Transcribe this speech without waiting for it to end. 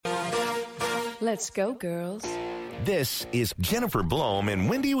Let's go, girls. This is Jennifer Blome and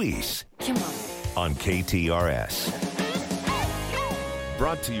Wendy Weiss Come on. KTRS.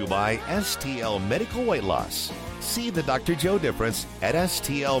 Brought to you by STL Medical Weight Loss. See the Dr. Joe difference at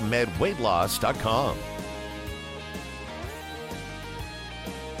stlmedweightloss.com.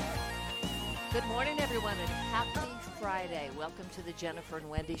 Good morning, everyone, and happy Friday. Welcome to the Jennifer and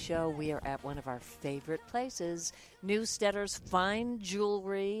Wendy Show. We are at one of our favorite places, Newstetter's Fine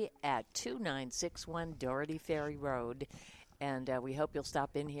Jewelry at 2961 Doherty Ferry Road. And we hope you'll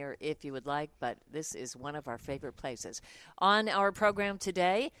stop in here if you would like, but this is one of our favorite places. On our program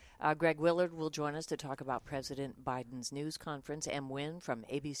today, Greg Willard will join us to talk about President Biden's news conference. Wynn from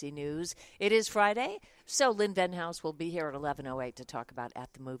ABC News. It is Friday, so Lynn Venhouse will be here at 11:08 to talk about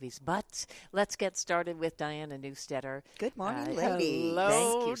At the Movies. But let's get started with Diana Newstetter. Good morning, ladies.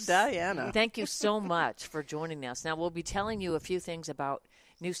 Hello, Diana. Thank you so much for joining us. Now, we'll be telling you a few things about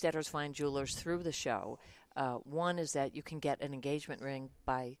Newstetter's Fine Jewelers through the show. One is that you can get an engagement ring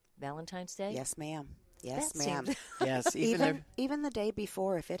by Valentine's Day. Yes, ma'am. Yes, That ma'am. seems- Yes, Even the day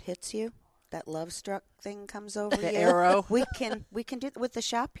before, if it hits you, that love struck thing comes over the you. arrow. We can do it with the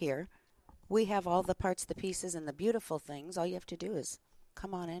shop here. We have all the parts, the pieces, and the beautiful things. All you have to do is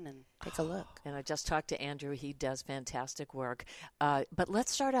come on in and take a look. And I just talked to Andrew. He does fantastic work. But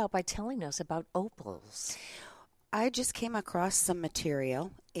let's start out by telling us about opals. I just came across some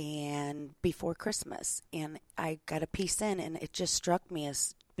material and before Christmas, and I got a piece in, and it just struck me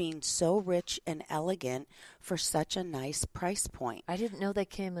as being so rich and elegant for such a nice price point. I didn't know they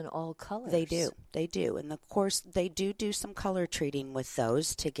came in all colors. They do. And of course, they do some color treating with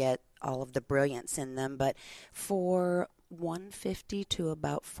those to get all of the brilliance in them. But for $150 to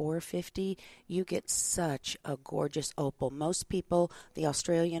about $450, you get such a gorgeous opal. Most people, the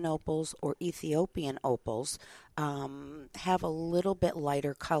Australian opals or Ethiopian opals, have a little bit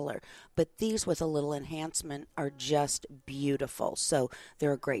lighter color, but these with a little enhancement are just beautiful. So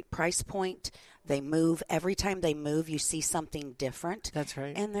they're a great price point. They move. Every time they move, you see something different. That's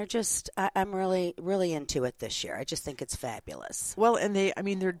right. And they're just, I'm really, really into it this year. I just think it's fabulous. Well, and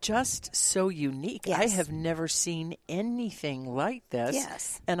they're just so unique. Yes. I have never seen anything like this.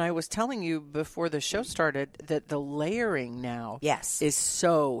 Yes. And I was telling you before the show started that the layering now Yes. is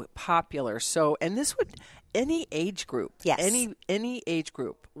so popular. So, and this would, any age group, Yes. any age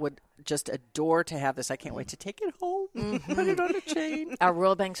group would just adore to have this. I can't wait to take it home, put it on a chain. Our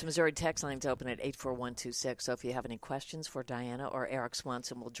Royal Banks Missouri text line's open at 84126. So if you have any questions for Diana or Eric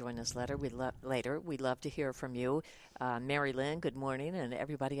Swanson will join us later. We'd love to hear from you. Mary Lynn, good morning, and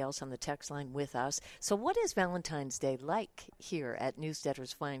everybody else on the text line with us. So what is Valentine's Day like here at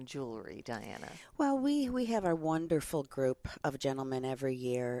Newstetter's Fine Jewelry, Diana? Well, we have our wonderful group of gentlemen every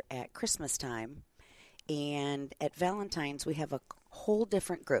year at Christmas time. And at Valentine's, we have a whole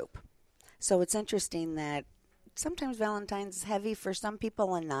different group. So it's interesting that sometimes Valentine's is heavy for some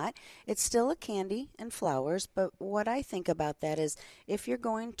people and not. It's still a candy and flowers, but what I think about that is if you're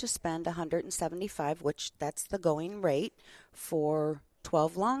going to spend $175, which that's the going rate for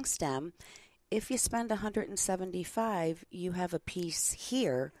 12 long stem, if you spend $175, you have a piece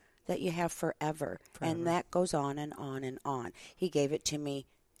here that you have forever. And that goes on and on and on. He gave it to me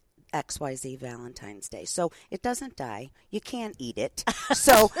XYZ Valentine's Day. So it doesn't die. You can't eat it.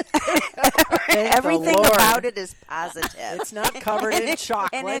 So everything about it is positive. It's not covered in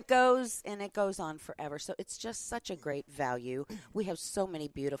chocolate. And it goes on forever. So it's just such a great value. We have so many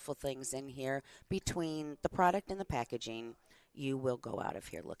beautiful things in here. Between the product and the packaging, you will go out of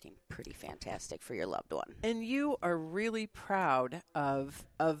here looking pretty fantastic for your loved one. And you are really proud of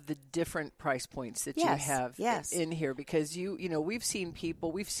the different price points that Yes, you have yes. in here because we've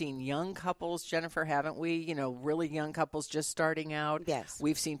seen young couples, Jennifer, haven't we? Really young couples just starting out. Yes.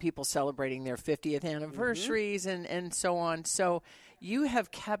 We've seen people celebrating their 50th anniversaries and so on. So you have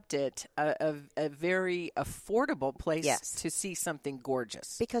kept it a very affordable place Yes. to see something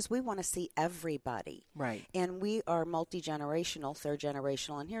gorgeous. Because we want to see everybody. Right. And we are multi-generational, third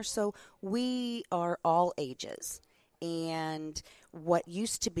generational in here, so we are all ages. And what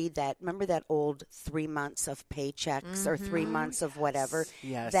used to be remember that old 3 months of paychecks or 3 months of whatever?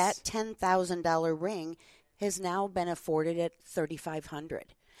 Yes. That $10,000 ring has now been afforded at $3,500.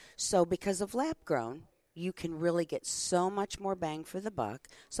 So because of lab grown, you can really get so much more bang for the buck.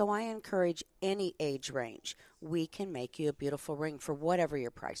 So I encourage any age range. We can make you a beautiful ring for whatever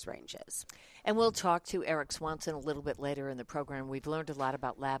your price range is. And we'll talk to Eric Swanson a little bit later in the program. We've learned a lot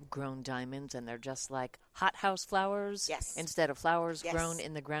about lab-grown diamonds, and they're just like hothouse flowers. Yes. Instead of flowers Yes. grown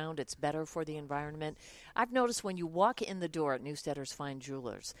in the ground, it's better for the environment. I've noticed when you walk in the door at Newstetter's Fine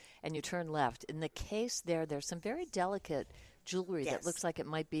Jewelers and you turn left, in the case there's some very delicate jewelry that Yes. looks like it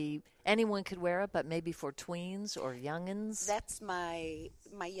might be anyone could wear it, but maybe for tweens or youngins. That's my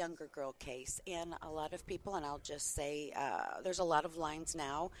younger girl case, and a lot of people, and I'll just say there's a lot of lines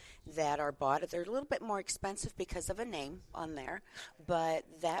now that are bought. They're a little bit more expensive because of a name on there, but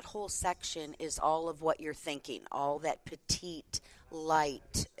that whole section is all of what you're thinking, all that petite,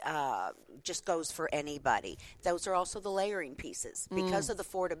 light, just goes for anybody. Those are also the layering pieces. Because of the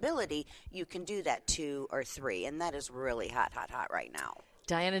affordability, you can do that 2 or 3, and that is really hot right now.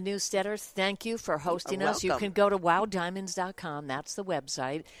 Diana Newstetter, thank you for hosting us. You welcome. can go to wowdiamonds.com, that's the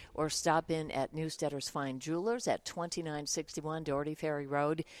website, or stop in at Newstetter's Fine Jewelers at 2961 Doherty Ferry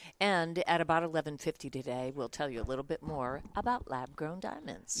Road. And at about 11:50 today, we'll tell you a little bit more about lab-grown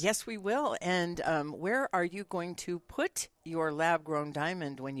diamonds. Yes, we will. And where are you going to put your lab-grown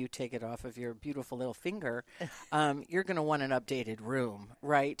diamond when you take it off of your beautiful little finger? You're going to want an updated room,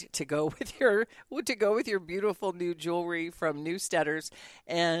 right, to go with your beautiful new jewelry from Newstetter's.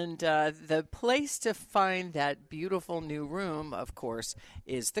 And the place to find that beautiful new room, of course,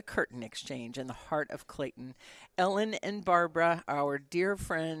 is the Curtain Exchange in the heart of Clayton. Ellen and Barbara, our dear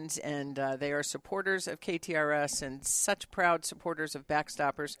friends, and they are supporters of KTRS and such proud supporters of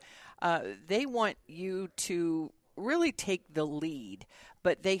Backstoppers. They want you to really take the lead,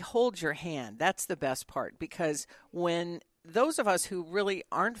 but they hold your hand. That's the best part, because when those of us who really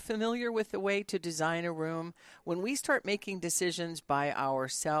aren't familiar with the way to design a room, when we start making decisions by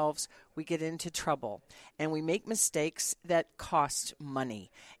ourselves, we get into trouble and we make mistakes that cost money.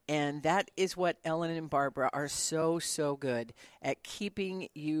 And that is what Ellen and Barbara are so good at keeping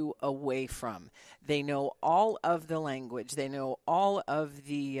you away from. They know all of the language. They know all of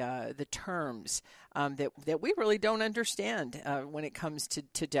the terms that we really don't understand when it comes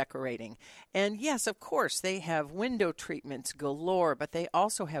to decorating. And yes, of course, they have window treatments galore, but they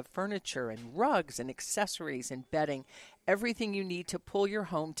also have furniture and rugs and accessories and bedding, everything you need to pull your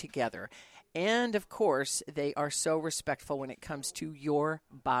home together. And, of course, they are so respectful when it comes to your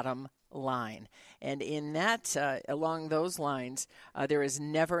bottom line. And in that, along those lines, there is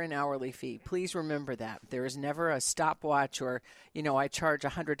never an hourly fee. Please remember that. There is never a stopwatch or, I charge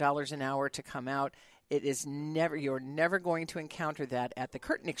 $100 an hour to come out. It is never, you're never going to encounter that at the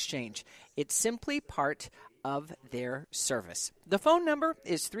Curtain Exchange. It's simply part of their service. The phone number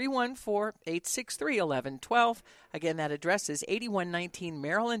is 314-863-1112. Again, that address is 8119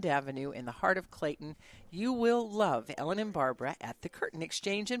 Maryland Avenue in the heart of Clayton. You will love Ellen and Barbara at the Curtain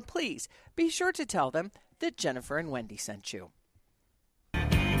Exchange, and please be sure to tell them that Jennifer and Wendy sent you.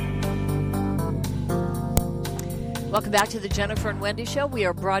 Welcome back to the Jennifer and Wendy Show. We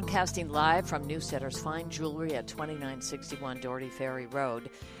are broadcasting live from Newstetter's Fine Jewelry at 2961 Doherty Ferry Road.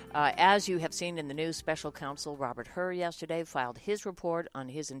 As you have seen in the news, Special Counsel Robert Hur yesterday filed his report on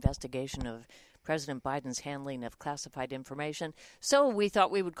his investigation of President Biden's handling of classified information. So we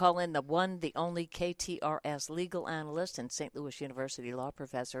thought we would call in the one, the only KTRS legal analyst and St. Louis University law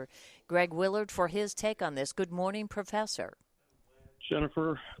professor, Greg Willard, for his take on this. Good morning, Professor.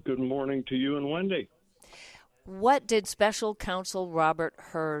 Jennifer, good morning to you and Wendy. What did Special Counsel Robert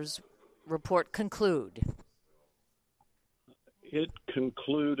Hur's report conclude? It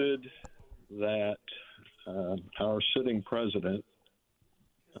concluded that our sitting president,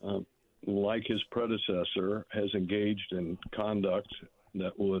 like his predecessor, has engaged in conduct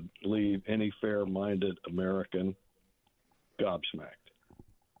that would leave any fair-minded American gobsmacked.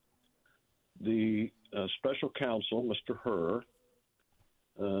 The special counsel, Mr. Hur,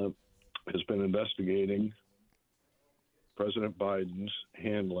 has been investigating President Biden's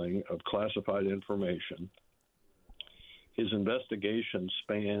handling of classified information. His investigation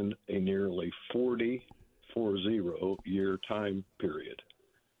spanned a nearly 40-year time period.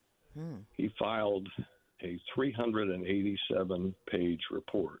 He filed a 387-page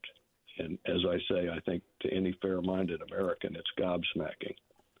report. And as I say, I think to any fair-minded American, it's gobsmacking.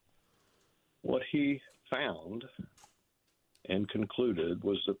 What he found and concluded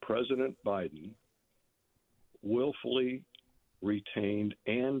was that President Biden willfully retained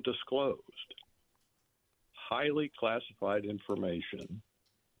and disclosed highly classified information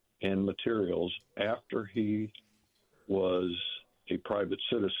and materials after he was a private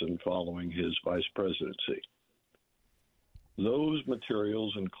citizen following his vice presidency. Those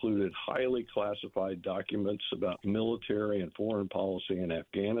materials included highly classified documents about military and foreign policy in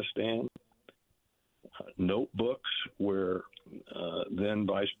Afghanistan, notebooks where then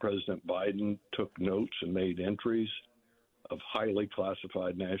Vice President Biden took notes and made entries of highly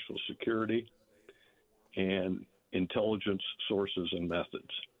classified national security and intelligence sources and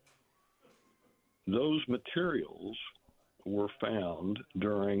methods. Those materials were found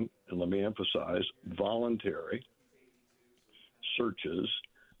during, and let me emphasize, voluntary searches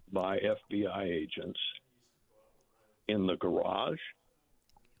by FBI agents in the garage,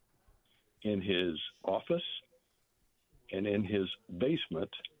 in his office, and in his basement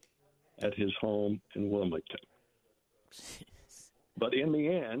at his home in Wilmington. But in the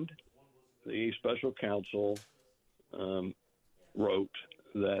end, the special counsel wrote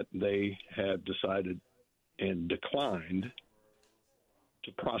that they had decided and declined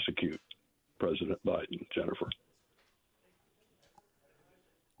to prosecute President Biden, Jennifer.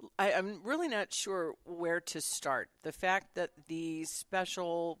 I'm really not sure where to start. The fact that the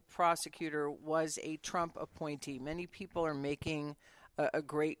special prosecutor was a Trump appointee, many people are making a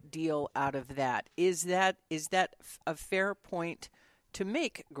great deal out of that. Is that a fair point to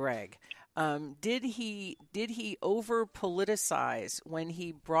make, Greg? Did he over politicize when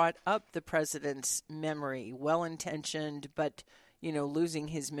he brought up the president's memory, well-intentioned, but losing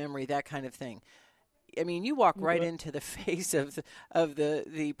his memory, that kind of thing? I mean, you walk right into the face of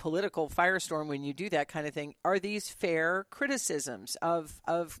the political firestorm when you do that kind of thing. Are these fair criticisms of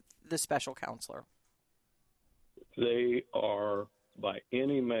the special counselor? They are, by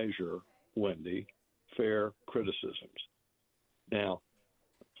any measure, Wendy, fair criticisms. Now,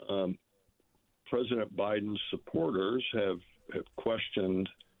 President Biden's supporters have questioned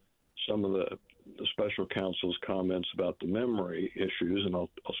some of the special counsel's comments about the memory issues, and I'll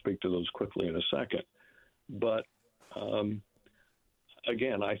speak to those quickly in a second. But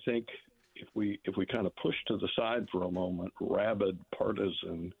again, I think if we kind of push to the side for a moment, rabid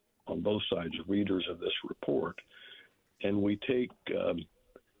partisan on both sides, readers of this report, and we take Mr.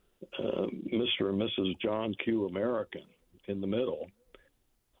 and Mrs. John Q. American in the middle,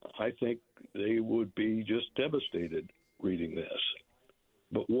 I think they would be just devastated reading this.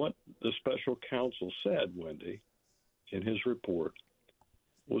 But what the special counsel said, Wendy, in his report,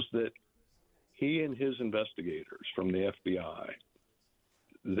 was that he and his investigators from the FBI,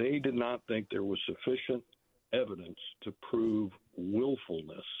 they did not think there was sufficient evidence to prove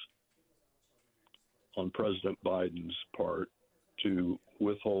willfulness on President Biden's part to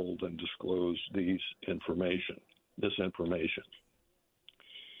withhold and disclose this information.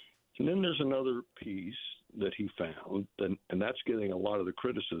 And then there's another piece that he found, and that's getting a lot of the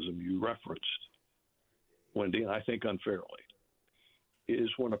criticism you referenced, Wendy, and I think unfairly, is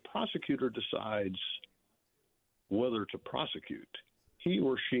when a prosecutor decides whether to prosecute, he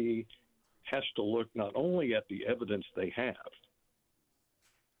or she has to look not only at the evidence they have,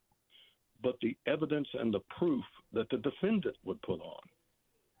 but the evidence and the proof that the defendant would put on.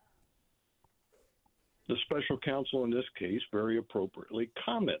 The special counsel in this case very appropriately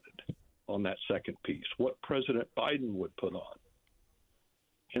commented on that second piece, what President Biden would put on.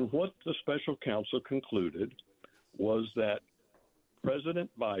 And what the special counsel concluded was that President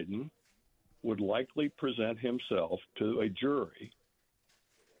Biden would likely present himself to a jury,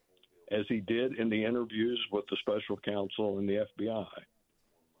 as he did in the interviews with the special counsel and the FBI,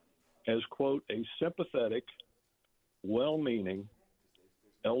 as, quote, a sympathetic, well-meaning,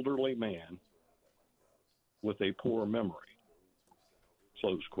 elderly man with a poor memory,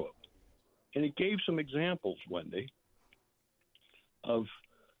 close quote. And he gave some examples, Wendy, of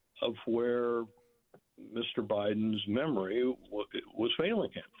where Mr. Biden's memory was failing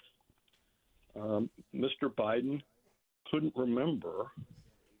him. Mr. Biden couldn't remember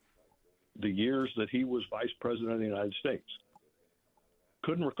the years that he was vice president of the United States.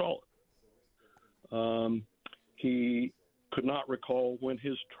 Couldn't recall it. He could not recall when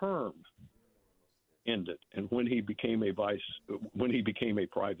his term ended and when he became a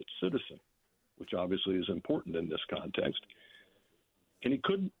private citizen, which obviously is important in this context. And he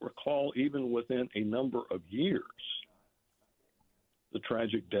couldn't recall, even within a number of years, the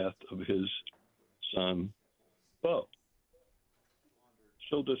tragic death of his son, Bo.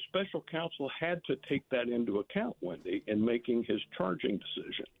 So the special counsel had to take that into account, Wendy, in making his charging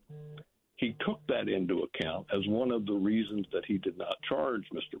decision. He took that into account as one of the reasons that he did not charge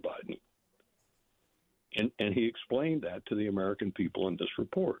Mr. Biden. And he explained that to the American people in this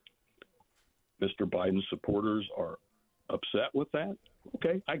report. Mr. Biden's supporters are upset with that.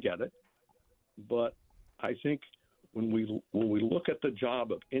 Okay, I get it. But I think when we look at the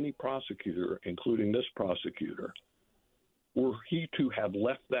job of any prosecutor, including this prosecutor, were he to have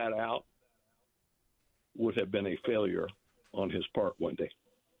left that out, would have been a failure on his part, Wendy.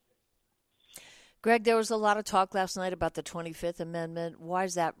 Greg, there was a lot of talk last night about the 25th Amendment. Why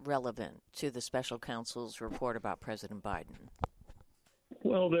is that relevant to the special counsel's report about President Biden?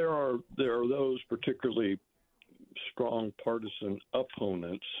 Well, there are those particularly strong partisan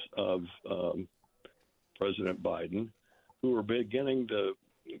opponents of President Biden who are beginning to,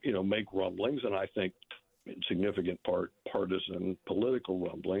 make rumblings, and I think in significant part partisan political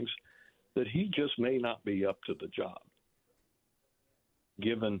rumblings that he just may not be up to the job,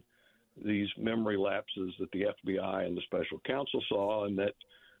 given these memory lapses that the FBI and the special counsel saw, and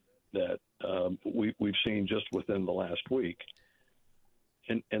that we've seen just within the last week.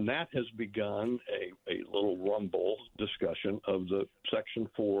 And that has begun a little rumble discussion of the Section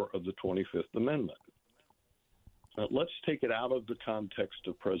 4 of the 25th Amendment. Let's take it out of the context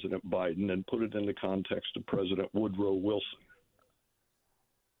of President Biden and put it in the context of President Woodrow Wilson,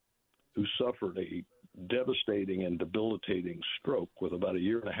 who suffered a devastating and debilitating stroke with about a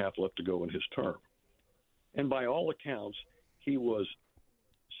year and a half left to go in his term. And by all accounts, he was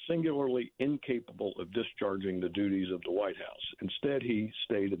singularly incapable of discharging the duties of the White House. Instead, he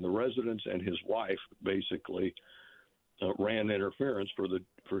stayed in the residence, and his wife basically ran interference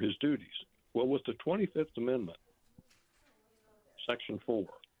for his duties. Well, with the 25th Amendment, Section 4,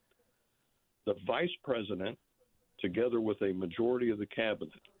 the vice president, together with a majority of the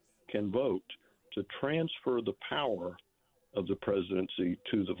cabinet, can vote to transfer the power of the presidency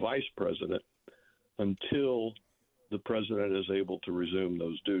to the vice president until the president is able to resume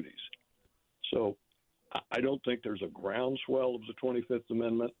those duties. So I don't think there's a groundswell of the 25th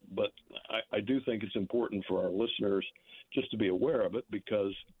Amendment, but I do think it's important for our listeners just to be aware of it,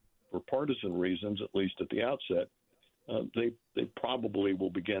 because for partisan reasons, at least at the outset, they probably will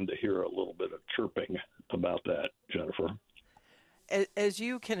begin to hear a little bit of chirping about that, Jennifer. As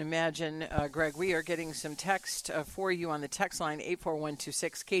you can imagine, Greg, we are getting some text for you on the text line,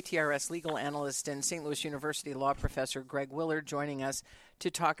 84126, KTRS legal analyst and St. Louis University law professor Greg Willard joining us to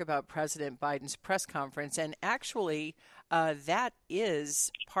talk about President Biden's press conference. And actually, that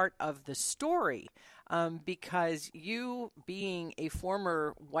is part of the story, because you, being a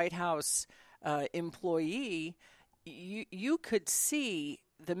former White House employee, you could see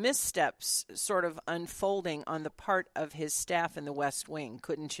the missteps sort of unfolding on the part of his staff in the West Wing,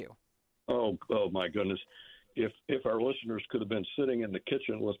 couldn't you? Oh my goodness. If our listeners could have been sitting in the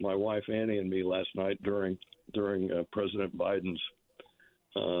kitchen with my wife Annie and me last night during President Biden's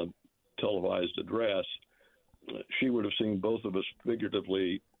televised address, she would have seen both of us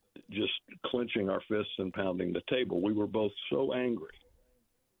figuratively just clenching our fists and pounding the table. We were both so angry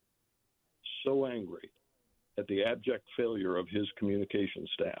at the abject failure of his communication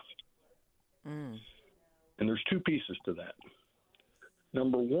staff. And there's two pieces to that.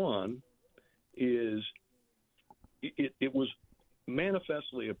 Number one is it was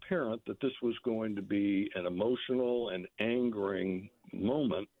manifestly apparent that this was going to be an emotional and angering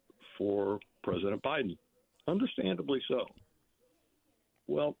moment for President Biden. Understandably so.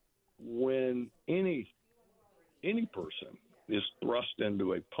 Well, when any person is thrust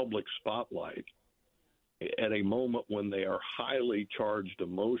into a public spotlight at a moment when they are highly charged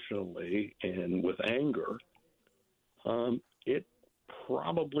emotionally and with anger, it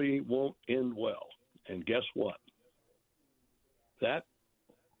probably won't end well. And guess what? That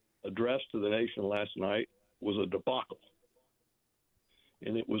address to the nation last night was a debacle.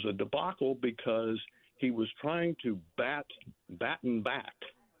 And it was a debacle because he was trying to batten back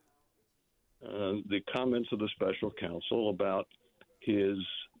the comments of the special counsel about his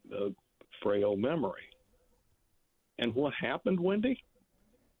frail memory. And what happened, Wendy?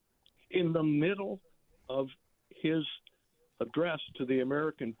 In the middle of his address to the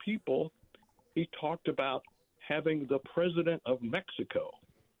American people, he talked about having the president of Mexico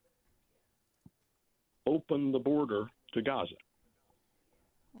open the border to Gaza.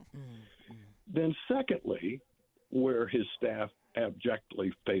 Then secondly, where his staff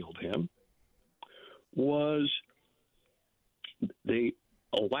abjectly failed him, was they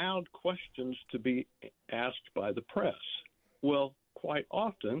allowed questions to be asked by the press. Well, quite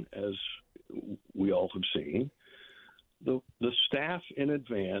often, as we all have seen, the staff in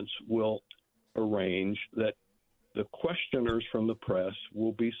advance will arrange that the questioners from the press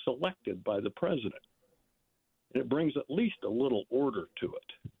will be selected by the president. And it brings at least a little order to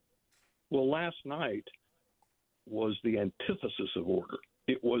it. Well, last night was the antithesis of order.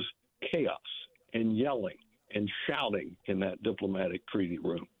 It was chaos and yelling and shouting in that diplomatic treaty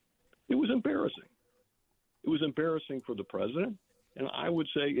room. It was embarrassing. It was embarrassing for the president, and I would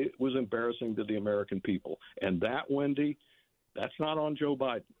say it was embarrassing to the American people. And that, Wendy, that's not on Joe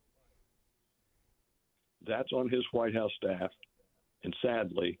Biden. That's on his White House staff, and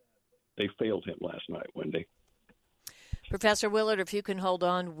sadly, they failed him last night, Wendy. Professor Willard, if you can hold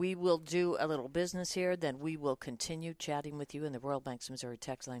on, we will do a little business here. Then we will continue chatting with you. In the Royal Banks of Missouri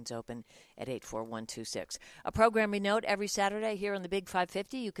text lines open at 84126. A programming note, every Saturday here on the Big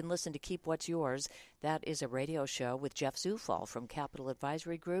 550, you can listen to Keep What's Yours. That is a radio show with Jeff Zufall from Capital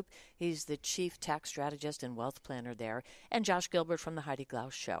Advisory Group. He's the chief tax strategist and wealth planner there. And Josh Gilbert from the Heidi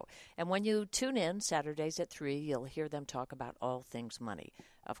Glaus Show. And when you tune in Saturdays at 3, you'll hear them talk about all things money.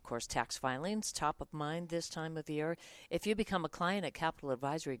 Of course, tax filings, top of mind this time of year. If you become a client at Capital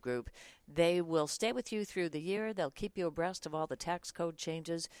Advisory Group, they will stay with you through the year. They'll keep you abreast of all the tax code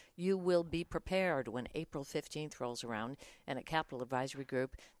changes. You will be prepared when April 15th rolls around. And at Capital Advisory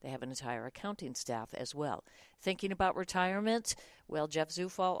Group, they have an entire accounting staff as well. Thinking about retirement? Well, Jeff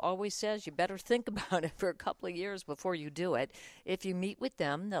Zufall always says you better think about it for a couple of years before you do it. If you meet with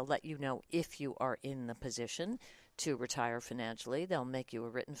them, they'll let you know if you are in the position to retire financially. They'll make you a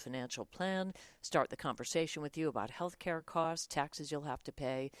written financial plan, start the conversation with you about health care costs, taxes you'll have to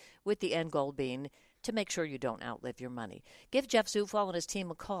pay, with the end goal being to make sure you don't outlive your money. Give Jeff Zufall and his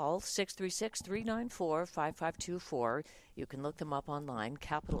team a call, 636-394-5524. You can look them up online,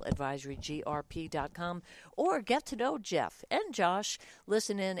 capitaladvisorygrp.com, or get to know Jeff and Josh.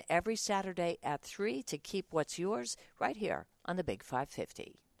 Listen in every Saturday at 3 to Keep What's Yours right here on the Big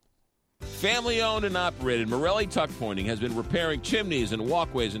 550. Family owned and operated, Morelli Tuck Pointing has been repairing chimneys and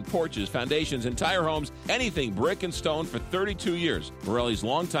walkways and porches, foundations, entire homes, anything brick and stone for 32 years. Morelli's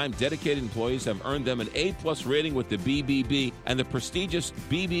longtime dedicated employees have earned them an A-plus rating with the BBB and the prestigious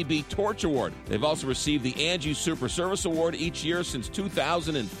BBB Torch Award. They've also received the Angie Super Service Award each year since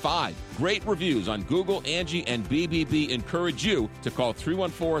 2005. Great reviews on Google, Angie, and BBB encourage you to call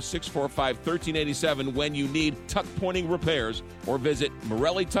 314-645-1387 when you need tuck pointing repairs or visit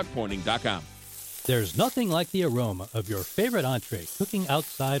MorelliTuckPointing.com. There's nothing like the aroma of your favorite entree cooking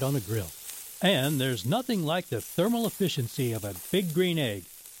outside on a grill. And there's nothing like the thermal efficiency of a big green egg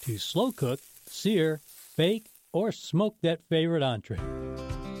to slow cook, sear, bake, or smoke that favorite entree.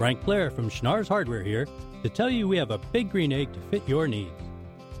 Frank Blair from Schnarr's Hardware here to tell you we have a big green egg to fit your needs.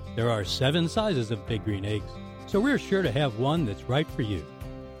 There are 7 sizes of big green eggs, so we're sure to have one that's right for you.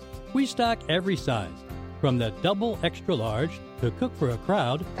 We stock every size, from the double extra large to cook for a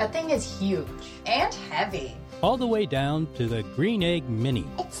crowd. That thing is huge and heavy. All the way down to the green egg mini.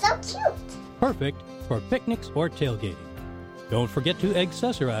 It's so cute. Perfect for picnics or tailgating. Don't forget to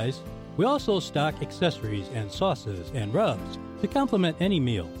accessorize. We also stock accessories and sauces and rubs to complement any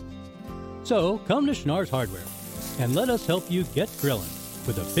meal. So come to Schnarr's Hardware and let us help you get grilling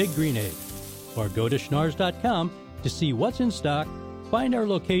with a big green egg. Or go to schnarrs.com to see what's in stock, find our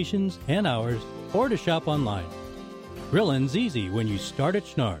locations and hours, or to shop online. Grilling's easy when you start at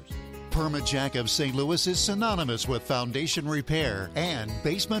Schnarr's. Permajack of St. Louis is synonymous with foundation repair and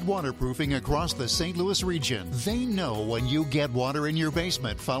basement waterproofing across the St. Louis region. They know when you get water in your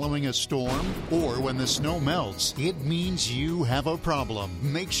basement following a storm or when the snow melts, it means you have a problem.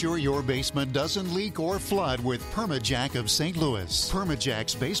 Make sure your basement doesn't leak or flood with Permajack of St. Louis.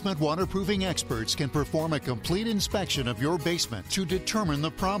 Permajack's basement waterproofing experts can perform a complete inspection of your basement to determine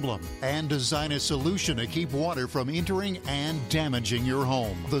the problem and design a solution to keep water from entering and damaging your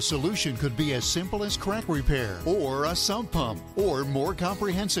home. The solution could be as simple as crack repair or a sump pump, or more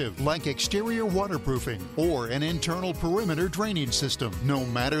comprehensive like exterior waterproofing or an internal perimeter drainage system. No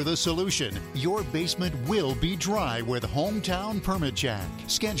matter the solution, your basement will be dry with Hometown Permajack.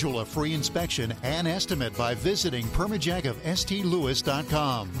 Schedule a free inspection and estimate by visiting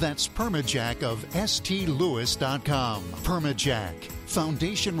permajackofstlewis.com. That's permajackofstlewis.com. Permajack,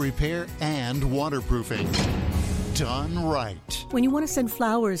 foundation repair and waterproofing. Done right. When you want to send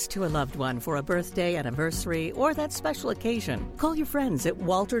flowers to a loved one for a birthday, anniversary, or that special occasion, call your friends at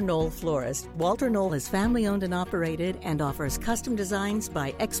Walter Knoll Florist. Walter Knoll is family-owned and operated and offers custom designs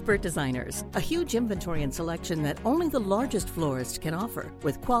by expert designers. A huge inventory and selection that only the largest florist can offer,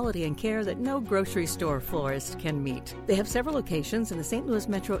 with quality and care that no grocery store florist can meet. They have several locations in the St. Louis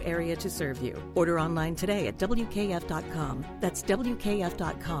metro area to serve you. Order online today at WKF.com. That's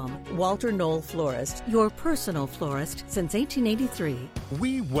WKF.com. Walter Knoll Florist, your personal florist since 1883.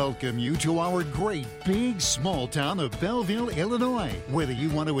 We welcome you to our great big small town of Belleville, Illinois. Whether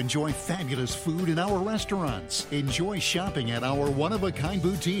you want to enjoy fabulous food in our restaurants, enjoy shopping at our one-of-a-kind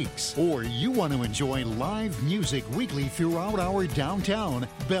boutiques, or you want to enjoy live music weekly throughout our downtown,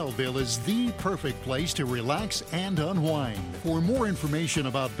 Belleville is the perfect place to relax and unwind. For more information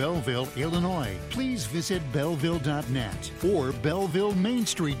about Belleville, Illinois, please visit belleville.net or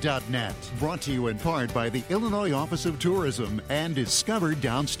bellevillemainstreet.net. Brought to you in part by the Illinois Missouri Office of Tourism and discover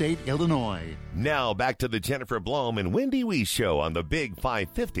downstate Illinois. Now back to the Jennifer Blome and Wendy Wee Show on the Big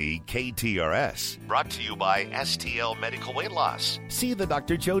 550 KTRS. Brought to you by STL Medical Weight Loss. See the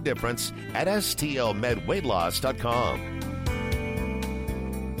Dr. Joe difference at stlmedweightloss.com.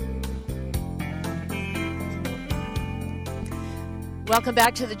 Welcome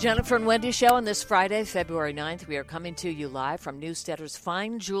back to the Jennifer and Wendy Show on this Friday, February 9th. We are coming to you live from Newstetter's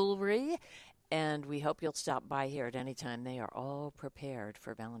Fine Jewelry, and we hope you'll stop by here at any time. They are all prepared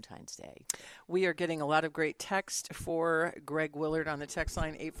for Valentine's Day. We are getting a lot of great text for Greg Willard on the text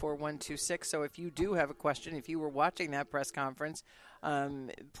line 84126. So if you do have a question, if you were watching that press conference,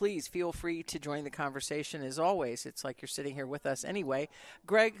 please feel free to join the conversation. As always, it's like you're sitting here with us anyway.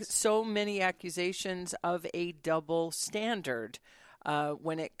 Greg, so many accusations of a double standard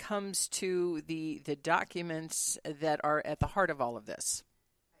when it comes to the documents that are at the heart of all of this.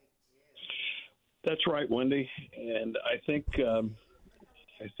 That's right, Wendy, and I think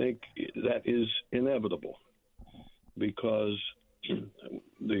that is inevitable because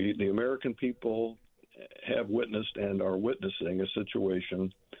the American people have witnessed and are witnessing a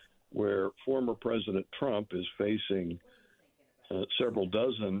situation where former President Trump is facing several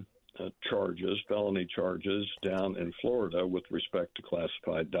dozen charges, felony charges, down in Florida with respect to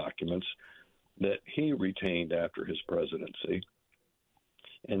classified documents that he retained after his presidency.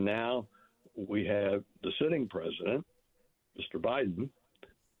 And now we have the sitting president, Mr. Biden,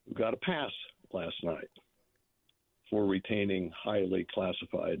 who got a pass last night for retaining highly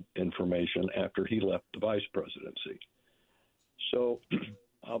classified information after he left the vice presidency. So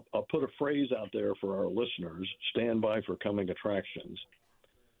I'll put a phrase out there for our listeners: stand by for coming attractions.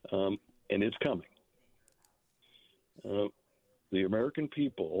 And it's coming. The American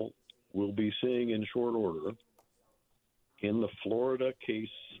people will be seeing in short order, in the Florida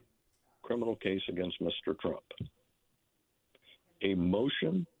criminal case against Mr. Trump, a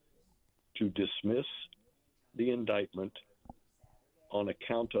motion to dismiss the indictment on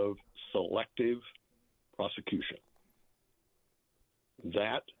account of selective prosecution.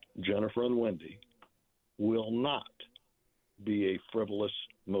 That, Jennifer and Wendy, will not be a frivolous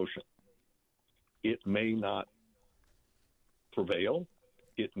motion. It may not prevail.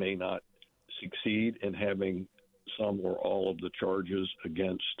 It may not succeed in having some or all of the charges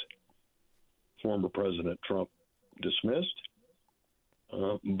against former President Trump dismissed.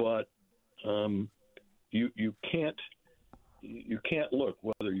 But you can't look,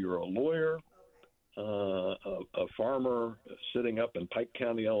 whether you're a lawyer, a farmer sitting up in Pike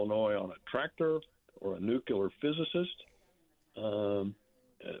County, Illinois on a tractor, or a nuclear physicist, a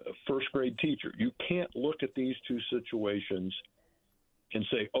first grade teacher. You can't look at these two situations and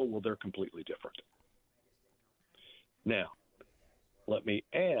say, oh, well, they're completely different. Now, let me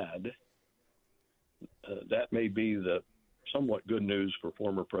add, that may be the somewhat good news for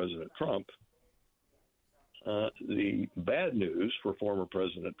former President Trump. The bad news for former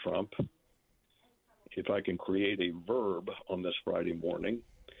President Trump, if I can create a verb on this Friday morning,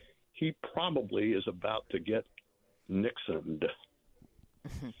 he probably is about to get Nixoned,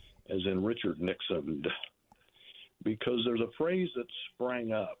 as in Richard Nixoned, because there's a phrase that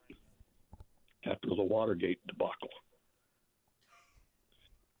sprang up after the Watergate debacle.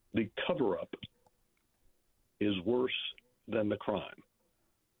 The cover-up is worse than the crime.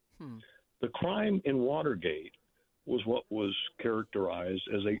 The crime in Watergate was what was characterized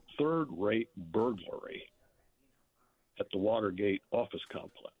as a third-rate burglary at the Watergate office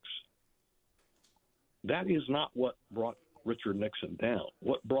complex. That is not what brought Richard Nixon down.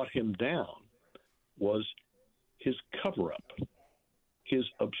 What brought him down was his cover-up, his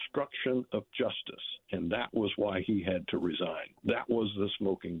obstruction of justice, and that was why he had to resign. That was the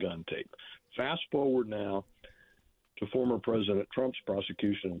smoking gun tape. Fast forward now to former President Trump's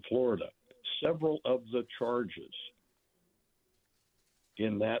prosecution in Florida. Several of the charges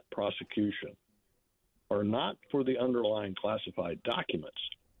in that prosecution are not for the underlying classified documents,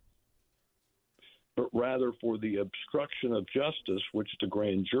 but rather for the obstruction of justice, which the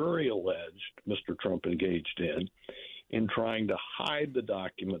grand jury alleged Mr. Trump engaged in trying to hide the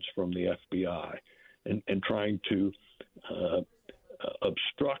documents from the FBI and trying to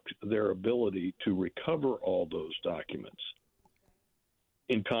obstruct their ability to recover all those documents,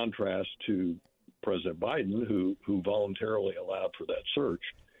 in contrast to President Biden, who voluntarily allowed for that search.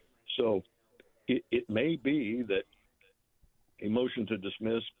 So it may be that a motion to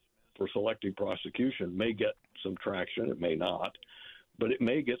dismiss for selective prosecution may get some traction. It may not, but it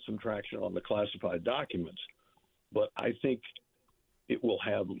may get some traction on the classified documents. But I think it will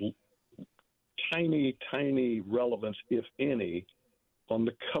have tiny, tiny relevance, if any, on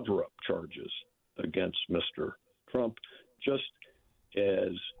the cover-up charges against Mr. Trump, just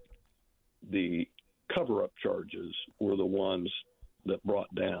as the cover-up charges were the ones that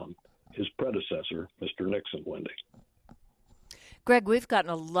brought down his predecessor, Mr. Nixon, Wendy. Greg, we've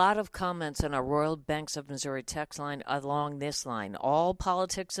gotten a lot of comments on our Royal Banks of Missouri text line along this line. All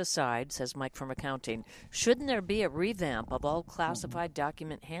politics aside, says Mike from accounting, shouldn't there be a revamp of all classified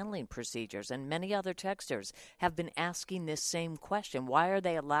document handling procedures? And many other texters have been asking this same question. Why are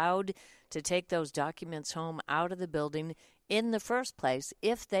they allowed to take those documents home out of the building in the first place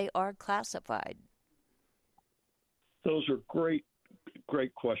if they are classified? Those are great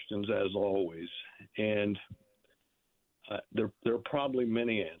questions, as always. And there are probably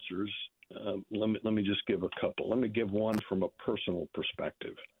many answers. Let me just give a couple. Let me give one from a personal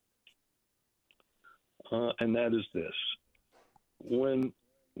perspective, and that is this: when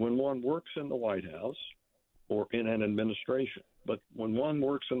one works in the White House or in an administration, but when one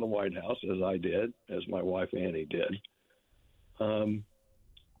works in the White House, as I did, as my wife Annie did,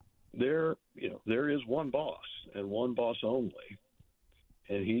 there is one boss and one boss only,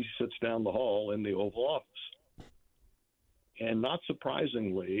 and he sits down the hall in the Oval Office. And not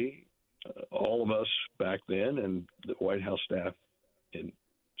surprisingly, all of us back then and the White House staff in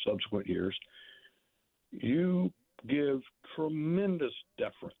subsequent years, you give tremendous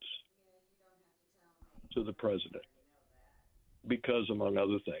deference to the president because, among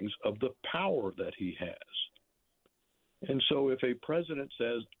other things, of the power that he has. And so if a president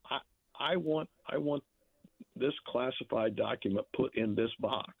says, I want this classified document put in this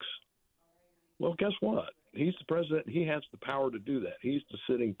box, well, guess what? He's the president. He has the power to do that. He's the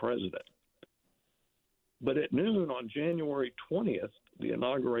sitting president. But at noon on January 20th, the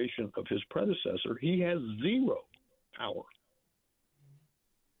inauguration of his predecessor, he has zero power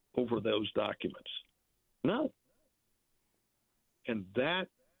over those documents. No. And that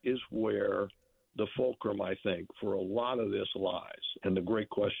is where the fulcrum, I think, for a lot of this lies, and the great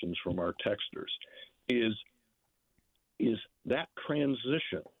questions from our texters, is that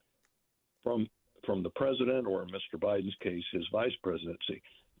transition from the president, or in Mr. Biden's case, his vice presidency,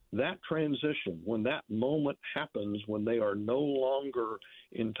 that transition, when that moment happens, when they are no longer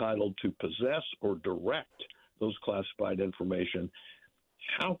entitled to possess or direct those classified information,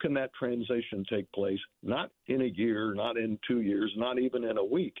 how can that transition take place? Not in a year, not in 2 years, not even in a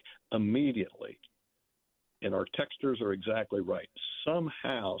week, immediately. And our texters are exactly right.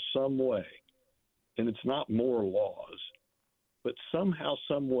 Somehow, some way, and it's not more laws, but somehow,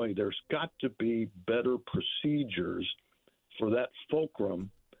 some way, there's got to be better procedures for that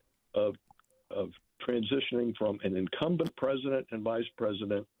fulcrum of transitioning from an incumbent president and vice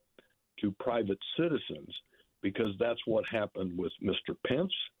president to private citizens, because that's what happened with Mr.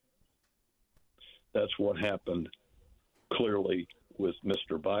 Pence. That's what happened clearly with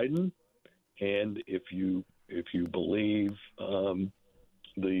Mr. Biden. And if you believe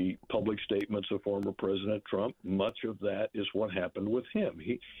the public statements of former President Trump, much of that is what happened with him.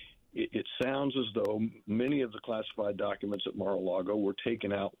 It sounds as though many of the classified documents at Mar-a-Lago were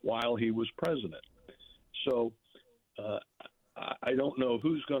taken out while he was president. So I don't know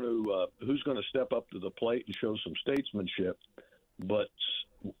who's going to step up to the plate and show some statesmanship, but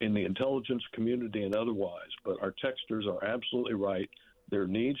in the intelligence community and otherwise. But our texters are absolutely right. There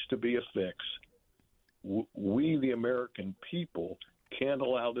needs to be a fix. We, the American people, can't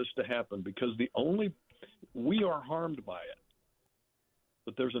allow this to happen, because we are harmed by it.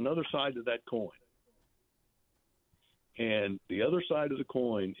 But there's another side to that coin. And the other side of the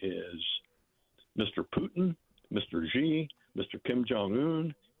coin is Mr. Putin, Mr. Xi, Mr. Kim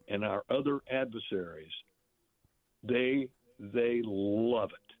Jong-un, and our other adversaries. They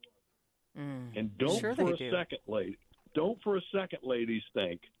love it. And don't for a second, ladies,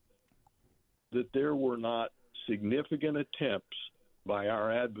 think that there were not significant attempts by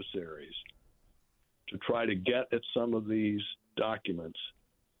our adversaries to try to get at some of these documents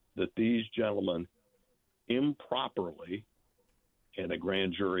that these gentlemen improperly, and a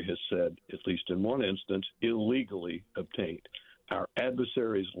grand jury has said, at least in one instance, illegally obtained. Our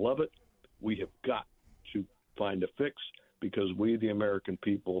adversaries love it. We have got to find a fix, because we, the American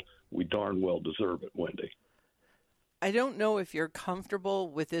people, we darn well deserve it, Wendy. I don't know if you're comfortable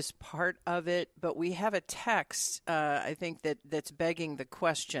with this part of it, but we have a text, I think, that's begging the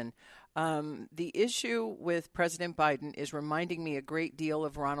question. The issue with President Biden is reminding me a great deal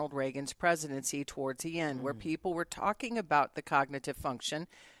of Ronald Reagan's presidency towards the end, where people were talking about the cognitive function,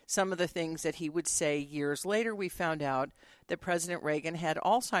 some of the things that he would say. Years later, we found out that President Reagan had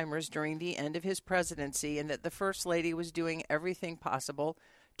Alzheimer's during the end of his presidency, and that the First Lady was doing everything possible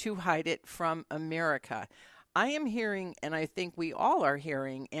to hide it from America. I am hearing, and I think we all are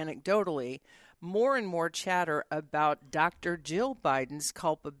hearing anecdotally, more and more chatter about Dr. Jill Biden's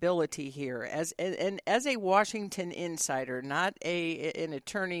culpability here. As a Washington insider, not an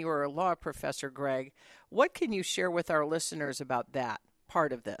attorney or a law professor, Greg, what can you share with our listeners about that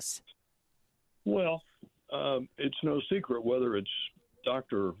part of this? Well, it's no secret whether it's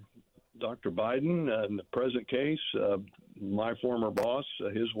Dr. Biden in the present case, my former boss,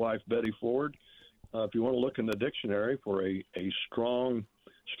 his wife Betty Ford. If you want to look in the dictionary for a strong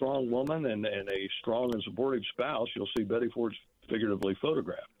woman and a strong and supportive spouse, you'll see Betty Ford's figuratively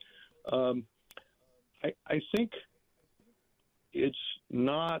photographed. I think it's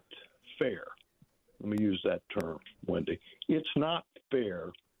not fair. Let me use that term, Wendy. It's not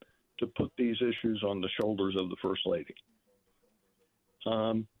fair to put these issues on the shoulders of the First Lady.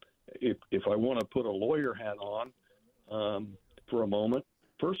 If I want to put a lawyer hat on for a moment,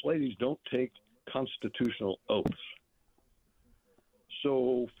 First Ladies don't take constitutional oaths.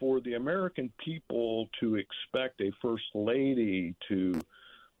 So for the American people to expect a First Lady to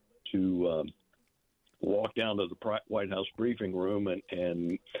walk down to the White House briefing room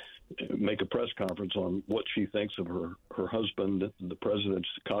and make a press conference on what she thinks of her husband, the president's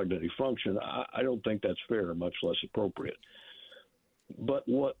cognitive function, I don't think that's fair, much less appropriate. But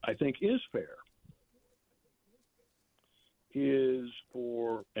what I think is fair is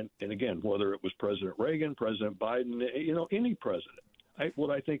for, and again, whether it was President Reagan, President Biden, any president, what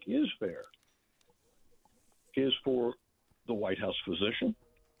I think is fair is for the White House physician,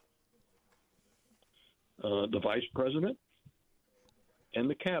 the vice president, and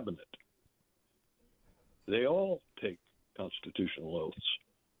the cabinet. They all take constitutional oaths.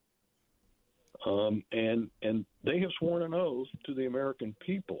 And they have sworn an oath to the American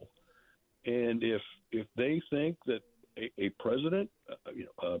people. And if they think that a president,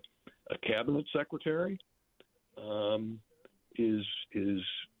 a cabinet secretary, is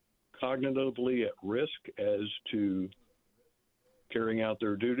cognitively at risk as to carrying out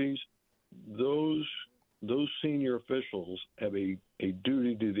their duties, those senior officials have a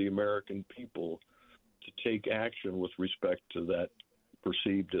duty to the American people to take action with respect to that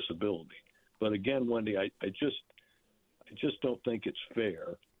perceived disability. But again, Wendy, I just don't think it's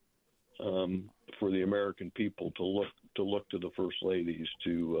fair for the American people to look to the First Ladies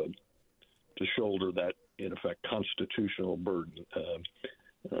to shoulder that, in effect, constitutional burden.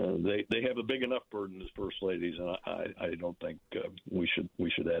 They have a big enough burden as First Ladies, and I don't think we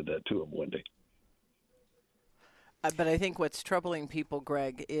should add that to them, Wendy. But I think what's troubling people,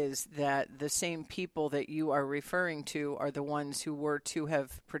 Greg, is that the same people that you are referring to are the ones who were to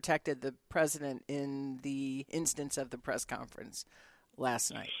have protected the president in the instance of the press conference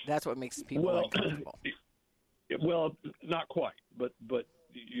last night. That's what makes people uncomfortable. Well, not quite, but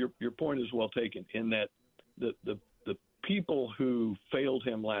your point is well taken in that the people who failed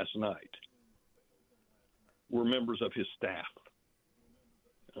him last night were members of his staff.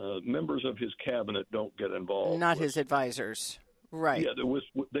 Members of his cabinet don't get involved. Not his advisors, right? Yeah,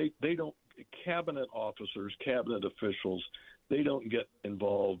 they don't. Cabinet officers, cabinet officials, they don't get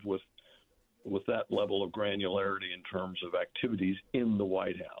involved with that level of granularity in terms of activities in the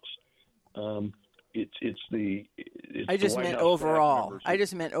White House. I just meant overall. I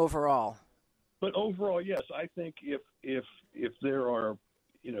just meant overall. But overall, yes, I think if there are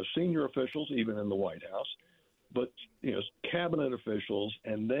senior officials even in the White House, but cabinet officials,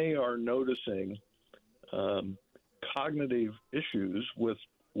 and they are noticing cognitive issues with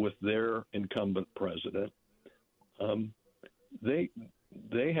their incumbent president, they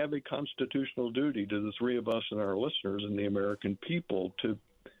have a constitutional duty to the three of us and our listeners and the American people to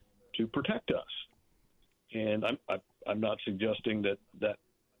protect us. And I'm not suggesting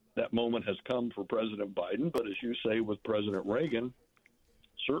that moment has come for President Biden, but as you say, with President Reagan,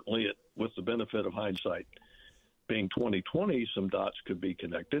 certainly with the benefit of hindsight being 2020, some dots could be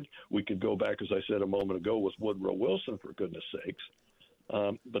connected. We could go back, as I said a moment ago, with Woodrow Wilson, for goodness sakes.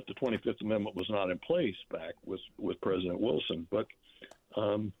 But the 25th Amendment was not in place back with President Wilson. But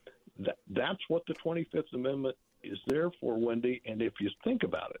that's what the 25th Amendment is there for, Wendy. And if you think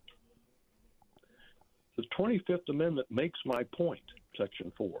about it, the 25th Amendment makes my point,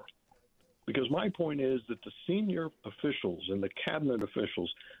 Section 4. Because my point is that the senior officials and the cabinet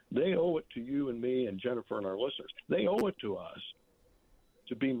officials, they owe it to you and me and Jennifer and our listeners. They owe it to us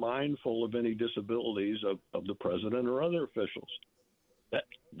to be mindful of any disabilities of the president or other officials.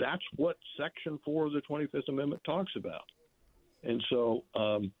 That's what Section 4 of the 25th Amendment talks about. And so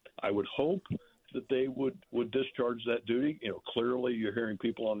I would hope that they would discharge that duty. Clearly you're hearing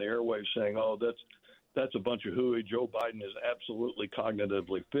people on the airwaves saying, oh, that's a bunch of hooey. Joe Biden is absolutely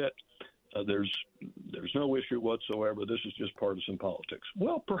cognitively fit. There's no issue whatsoever. This is just partisan politics.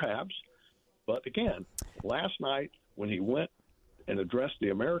 Well, perhaps, But again, last night when he went and addressed the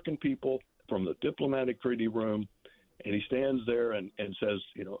American people from the diplomatic treaty room, and he stands there and says,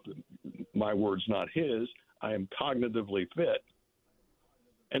 my word's not his, I am cognitively fit,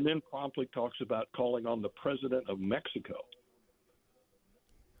 and then promptly talks about calling on the president of Mexico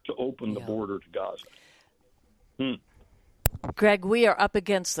to open the border to Gaza. Greg, we are up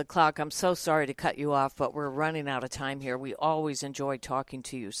against the clock. I'm so sorry to cut you off, but we're running out of time here. We always enjoy talking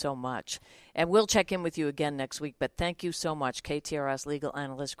to you so much. And we'll check in with you again next week, but thank you so much, KTRS legal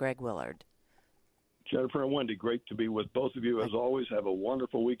analyst Greg Willard. Jennifer and Wendy, great to be with both of you. As always, have a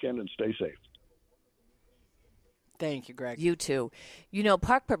wonderful weekend and stay safe. Thank you, Greg. You too.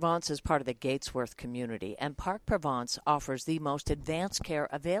 Parc Provence is part of the Gatesworth community, and Parc Provence offers the most advanced care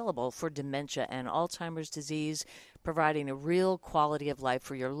available for dementia and Alzheimer's disease, providing a real quality of life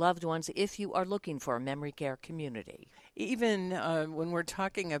for your loved ones if you are looking for a memory care community. Even when we're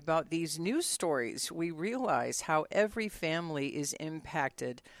talking about these news stories, we realize how every family is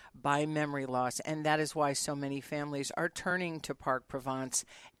impacted by memory loss, and that is why so many families are turning to Parc Provence.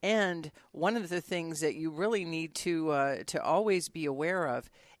 And one of the things that you really need to always be aware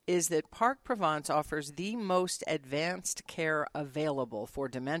of is that Parc Provence offers the most advanced care available for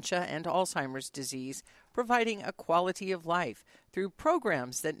dementia and Alzheimer's disease, providing a quality of life through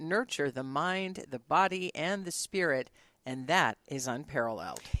programs that nurture the mind, the body, and the spirit, and that is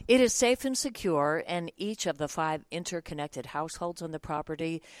unparalleled. It is safe and secure, and each of the 5 interconnected households on the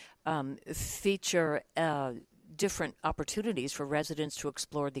property feature different opportunities for residents to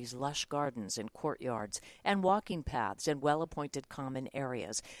explore these lush gardens and courtyards and walking paths and well-appointed common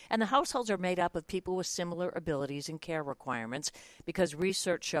areas. And the households are made up of people with similar abilities and care requirements because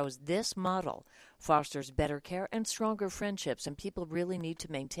research shows this model fosters better care and stronger friendships, and people really need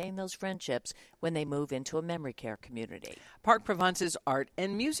to maintain those friendships when they move into a memory care community. Parc Provence's art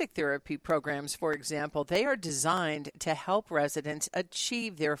and music therapy programs, for example, they are designed to help residents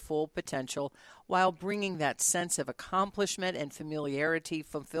achieve their full potential while bringing that sense of accomplishment and familiarity,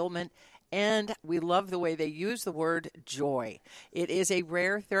 fulfillment, and we love the way they use the word joy. It is a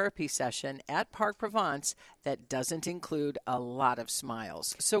rare therapy session at Parc Provence that doesn't include a lot of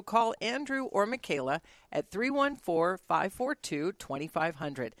smiles. So call Andrew or Michaela at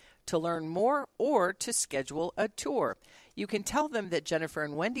 314-542-2500 to learn more or to schedule a tour. You can tell them that Jennifer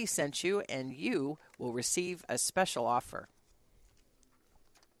and Wendy sent you, and you will receive a special offer.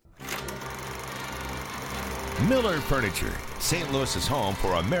 Miller Furniture, St. Louis's home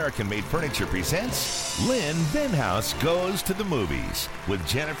for American-made furniture, presents Lynn Benhouse Goes to the Movies with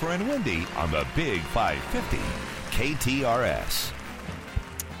Jennifer and Wendy on the Big 550 KTRS.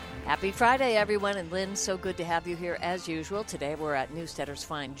 Happy Friday, everyone. And Lynn, so good to have you here as usual. Today we're at Newstetter's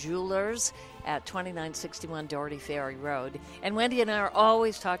Fine Jewelers at 2961 Doherty Ferry Road. And Wendy and I are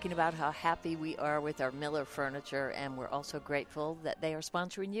always talking about how happy we are with our Miller furniture, and we're also grateful that they are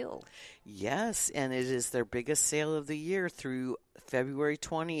sponsoring you. Yes, and it is their biggest sale of the year through February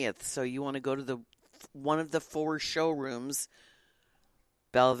 20th. So you want to go to one of the 4 showrooms,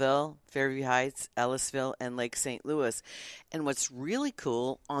 Belleville, Fairview Heights, Ellisville, and Lake St. Louis. And what's really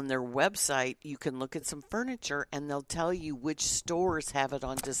cool, on their website, you can look at some furniture, and they'll tell you which stores have it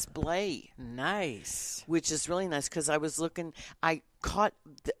on display. Nice. Which is really nice, because I was looking, I caught,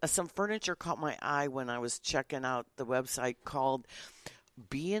 some furniture caught my eye when I was checking out the website called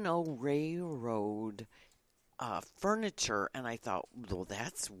B&O Railroad Furniture. And I thought, well,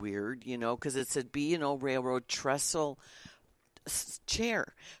 that's weird, because it said B&O Railroad Trestle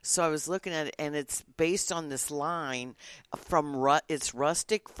chair. So I was looking at it, and it's based on this line from it's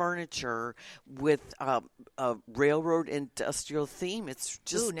rustic furniture with a railroad industrial theme. It's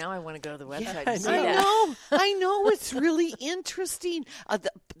just, ooh, now I want to go to the website yeah, and see that. I know it's really interesting,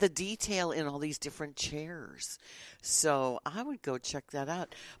 the detail in all these different chairs. So I would go check that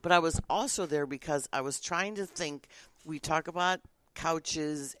out. But I was also there because I was trying to think. We talk about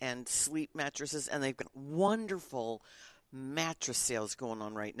couches and sleep mattresses, and they've got wonderful mattress sales going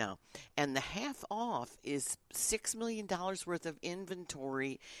on right now, and the half off is $6 million worth of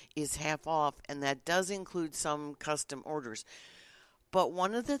inventory is half off, and that does include some custom orders. But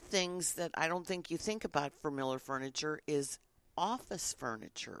one of the things that I don't think you think about for Miller Furniture is office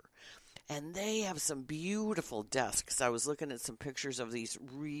furniture, and they have some beautiful desks. I was looking at some pictures of these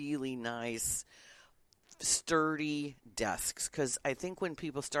really nice sturdy desks, because I think when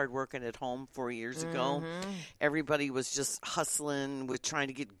people started working at home 4 years ago, everybody was just hustling with trying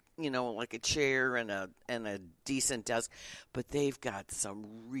to get like a chair and a decent desk, but they've got some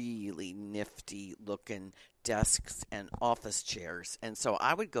really nifty looking desks and office chairs. And so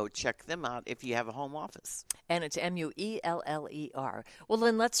I would go check them out if you have a home office. And it's Mueller. Well,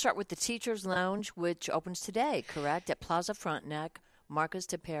 then let's start with the Teachers Lounge, which opens today, correct? At Plaza Frontenac, Marcus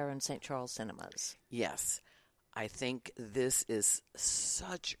de Pere, and St. Charles Cinemas. Yes. I think this is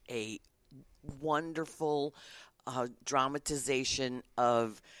such a wonderful dramatization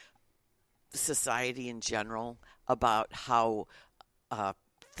of society in general, about how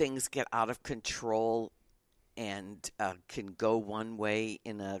things get out of control and can go one way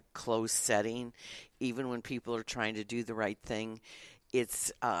in a closed setting, even when people are trying to do the right thing.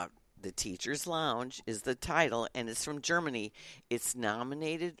 It's The Teacher's Lounge is the title, and it's from Germany. It's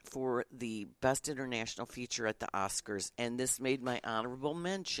nominated for the Best International Feature at the Oscars, and this made my honorable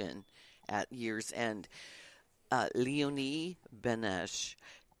mention at year's end. Leonie Benesch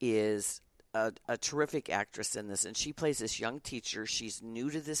is a terrific actress in this, and she plays this young teacher. She's new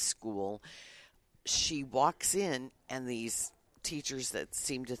to this school. She walks in, and these teachers that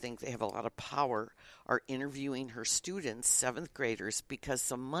seem to think they have a lot of power are interviewing her students, 7th graders, because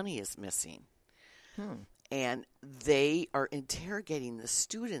some money is missing. And they are interrogating the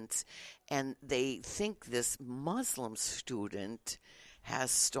students, and they think this Muslim student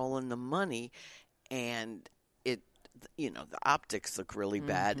has stolen the money, and the optics look really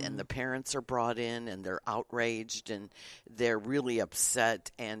bad, and the parents are brought in, and they're outraged, and they're really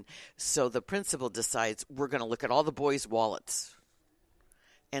upset. And so the principal decides, we're going to look at all the boys' wallets.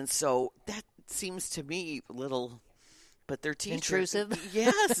 And so that seems to me a little, but they're teachers. Intrusive?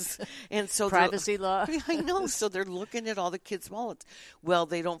 Yes. And so Privacy law. I know. So they're looking at all the kids' wallets. Well,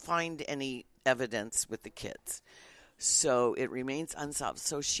 they don't find any evidence with the kids. So it remains unsolved.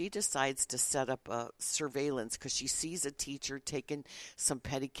 So she decides to set up a surveillance because she sees a teacher taking some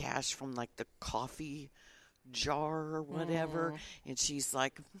petty cash from like the coffee jar or whatever. And she's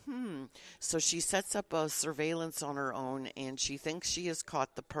like, So she sets up a surveillance on her own, and she thinks she has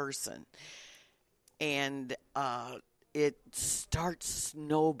caught the person. And it starts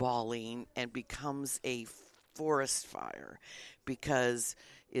snowballing and becomes a forest fire because...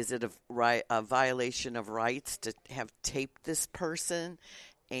 Is it a violation of rights to have taped this person?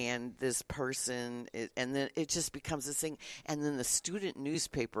 And this person, and then it just becomes this thing. And then the student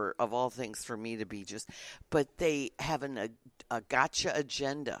newspaper, of all things for me to be just, but they have a gotcha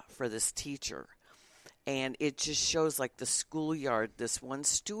agenda for this teacher. And it just shows like the schoolyard, this one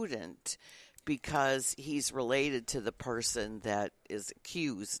student, because he's related to the person that is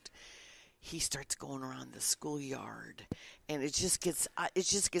accused, he starts going around the schoolyard, and it just gets It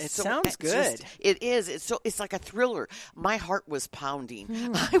so, sounds good. It is. It's like a thriller. My heart was pounding.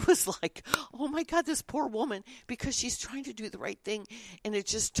 I was like, oh my God, this poor woman, because she's trying to do the right thing, and it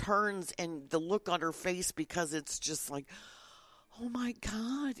just turns, and the look on her face, because it's just like, oh my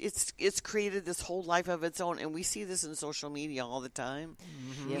God, it's created this whole life of its own, and we see this in social media all the time.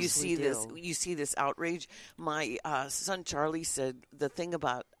 Yes, you see we this. do. You see this outrage. My son Charlie said the thing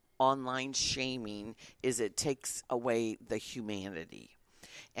about online shaming is it takes away the humanity.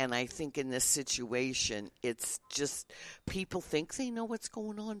 And I think in this situation, it's just people think they know what's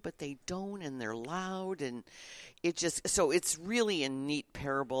going on, but they don't, and they're loud. And so it's really a neat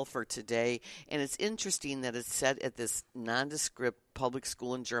parable for today. And it's interesting that it's set at this nondescript public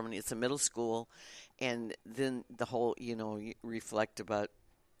school in Germany. It's a middle school. And then the whole, you reflect about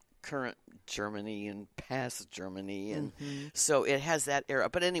current Germany and past Germany, and so it has that era.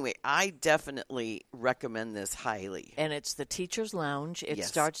 But anyway, I definitely recommend this highly. And it's the Teacher's Lounge. It Yes.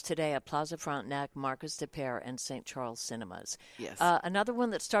 starts today at Plaza Frontenac, Marcus de Pere, and St. Charles Cinemas. Yes. Another one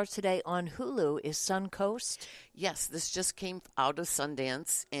that starts today on Hulu is Suncoast. Yes, this just came out of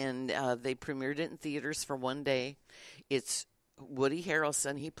Sundance, and they premiered it in theaters for one day. It's Woody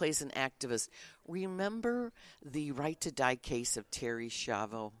Harrelson. He plays an activist. Remember the Right to Die case of Terry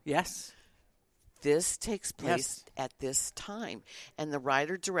Schiavo? Yes. This takes place at this time. And the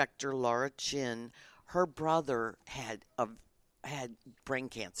writer-director, Laura Chin, her brother had brain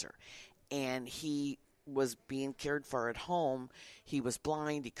cancer. And he was being cared for at home. He was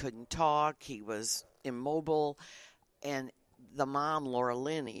blind. He couldn't talk. He was immobile. And the mom, Laura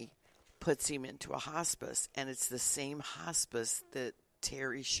Linney, puts him into a hospice. And it's the same hospice that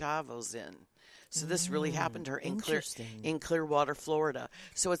Terry Schiavo's in. So this really happened to her in Clearwater, Florida.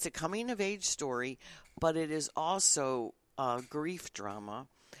 So it's a coming-of-age story, but it is also a grief drama.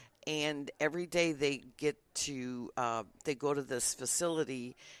 And every day they they go to this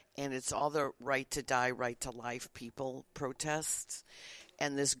facility, and it's all the right to die, right to life people protests.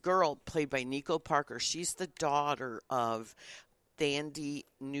 And this girl, played by Nico Parker, she's the daughter of Thandie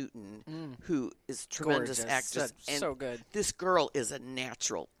Newton, who is tremendous Gorgeous. actress. And So good. This girl is a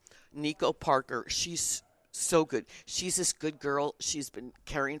natural. Nico Parker, she's so good. She's this good girl. She's been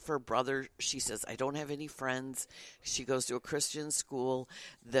caring for her brother. She says, I don't have any friends. She goes to a Christian school.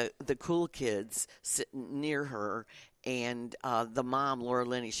 The cool kids sit near her. And the mom, Laura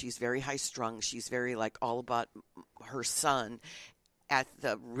Linney, she's very high-strung. She's very, like, all about her son at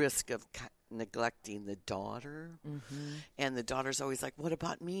the risk of neglecting the daughter. Mm-hmm. And the daughter's always like, what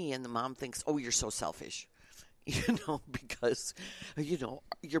about me? And the mom thinks, oh, you're so selfish. Because,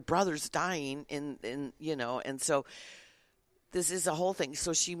 your brother's dying and so this is a whole thing.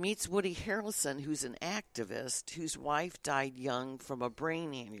 So she meets Woody Harrelson, who's an activist whose wife died young from a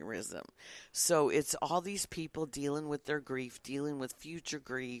brain aneurysm. So it's all these people dealing with their grief, dealing with future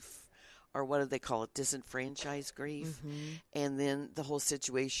grief, or what do they call it, disenfranchised grief. Mm-hmm. And then the whole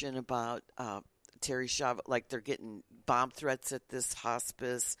situation about Terry Schiavo, like they're getting bomb threats at this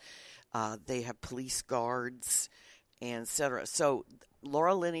hospice. They have police guards, and et cetera. So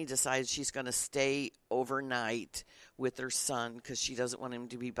Laura Linney decides she's going to stay overnight with her son because she doesn't want him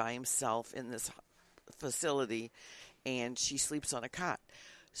to be by himself in this facility, and she sleeps on a cot.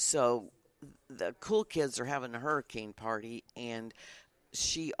 So the cool kids are having a hurricane party, and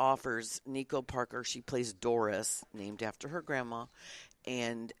she offers Nico Parker, she plays Doris, named after her grandma,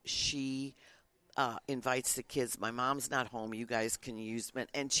 and she invites the kids. My mom's not home. You guys can use it.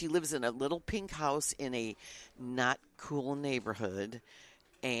 And she lives in a little pink house in a not cool neighborhood.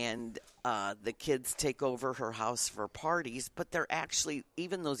 And the kids take over her house for parties. But they're actually,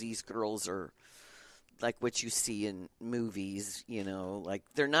 even though these girls are like what you see in movies, like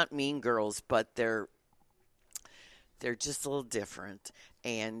they're not mean girls, but they're just a little different.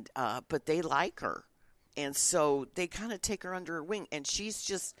 And but they like her. And so they kind of take her under her wing. And she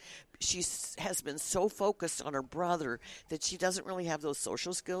has been so focused on her brother that she doesn't really have those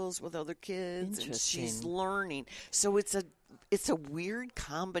social skills with other kids. And she's learning. So it's a weird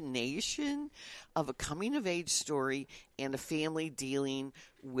combination of a coming-of-age story and a family dealing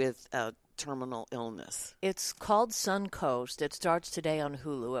with a terminal illness. It's called Suncoast. It starts today on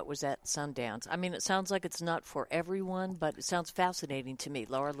Hulu. It was at Sundance. I mean, it sounds like it's not for everyone, but it sounds fascinating to me.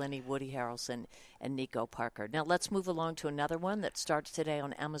 Laura Linney, Woody Harrelson, and Nico Parker. Now let's move along to another one that starts today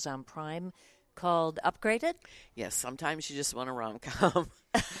on Amazon Prime called Upgraded. Yes, sometimes you just want a rom-com.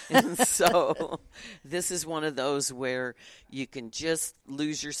 And so this is one of those where you can just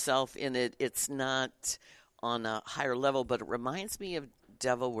lose yourself in it. It's not on a higher level, but it reminds me of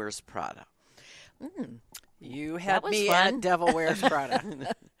Devil Wears Prada. You had me at Devil Wears Prada.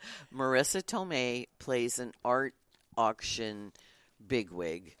 Marissa Tomei plays an art auction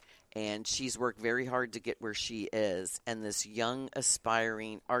bigwig, and she's worked very hard to get where she is. And this young,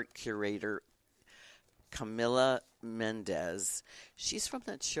 aspiring art curator, Camila Mendez, she's from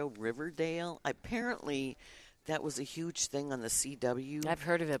that show Riverdale. Apparently, that was a huge thing on the CW. I've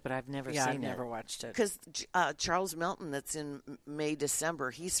heard of it, but I've never seen it. I've never watched it. Because Charles Melton, that's in May, December,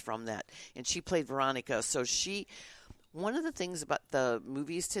 he's from that. And she played Veronica. So one of the things about the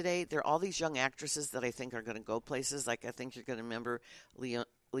movies today, there are all these young actresses that I think are going to go places. Like I think you're going to remember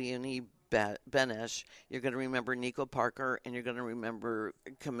Leonie Benesch. You're going to remember Nico Parker. And you're going to remember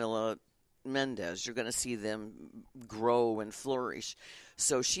Camila Mendez. You're going to see them grow and flourish.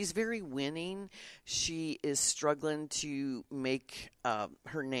 So she's very winning. She is struggling to make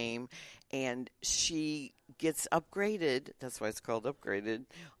her name, and she gets upgraded. That's why it's called Upgraded,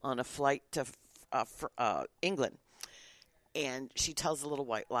 on a flight to England. And she tells a little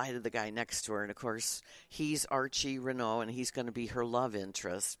white lie to the guy next to her. And, of course, he's Archie Renault, and he's going to be her love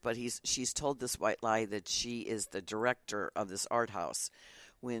interest. But she's told this white lie that she is the director of this art house,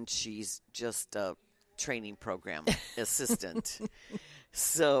 when she's just a training program assistant.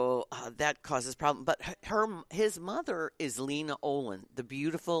 So that causes problem. But his mother is Lena Olin, the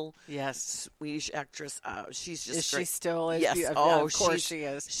beautiful Swedish actress. She's just is great. She still is? Yes. Of course she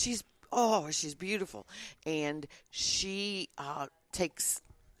is. She's beautiful. And she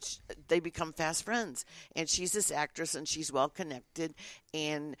they become fast friends. And she's this actress, and she's well connected.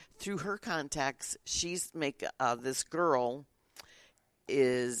 And through her contacts, she's this girl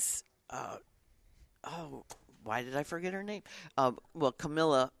is why did I forget her name?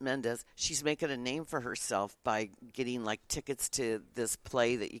 Camila Mendez. She's making a name for herself by getting like tickets to this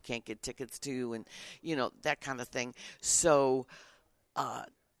play that you can't get tickets to, and that kind of thing. So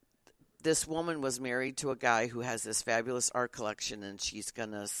this woman was married to a guy who has this fabulous art collection, and she's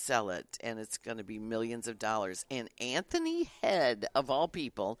going to sell it, and it's going to be millions of dollars. And Anthony Head, of all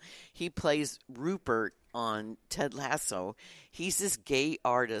people, he plays Rupert on Ted Lasso. He's this gay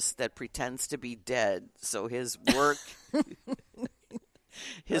artist that pretends to be dead, so his work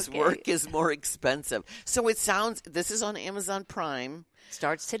work is more expensive. So it sounds, this is on Amazon Prime.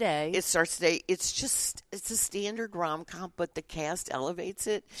 Starts today. It starts today. It's a standard rom-com, but the cast elevates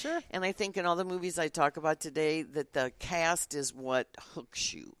it. Sure. And I think in all the movies I talk about today, that the cast is what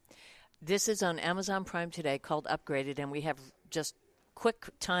hooks you. This is on Amazon Prime today, called Upgraded, and we have just quick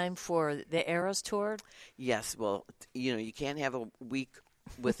time for the Eras Tour. Yes, well, you can't have a week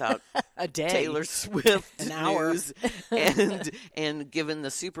without a day. Taylor Swift an hour. news. and given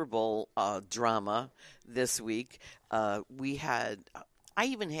the Super Bowl drama this week, I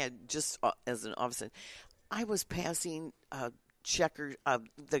even had, just as an offset, I was passing checkers,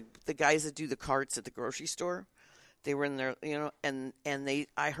 the guys that do the carts at the grocery store. They were in there, and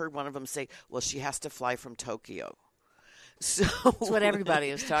I heard one of them say, "Well, she has to fly from Tokyo." So that's what everybody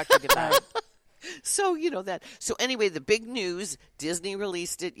is talking about. So that. So anyway, the big news: Disney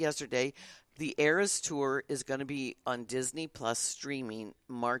released it yesterday. The Eras Tour is going to be on Disney Plus streaming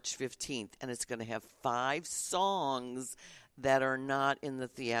March 15th, and it's going to have 5 songs that are not in the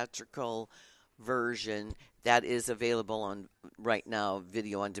theatrical version that is available on right now,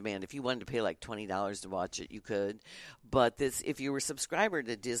 video on demand. If you wanted to pay like $20 to watch it, you could. But if you were a subscriber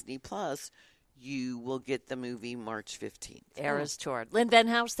to Disney Plus, you will get the movie March 15th. Eras Tour. Lynn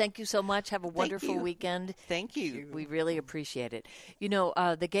Venhouse, thank you so much. Have a wonderful weekend. Thank you. We really appreciate it. The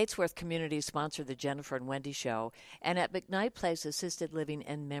Gatesworth community sponsor the Jennifer and Wendy show, and at McKnight Place Assisted Living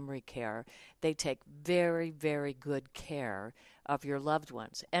and Memory Care, they take very, very good care of your loved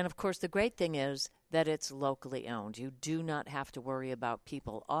ones. And, of course, the great thing is that it's locally owned. You do not have to worry about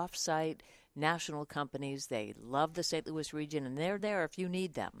people off-site, national companies. They love the St. Louis region, and they're there if you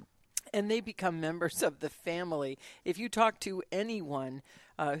need them. And they become members of the family. If you talk to anyone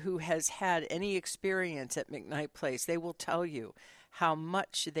who has had any experience at McKnight Place, they will tell you how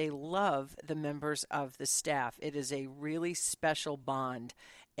much they love the members of the staff. It is a really special bond,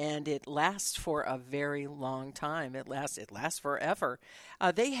 and it lasts for a very long time. It lasts forever.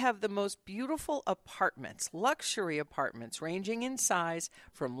 They have the most beautiful apartments, luxury apartments, ranging in size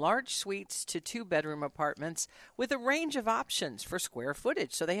from large suites to 2-bedroom apartments with a range of options for square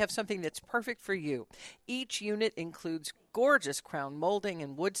footage. So they have something that's perfect for you. Each unit includes gorgeous crown molding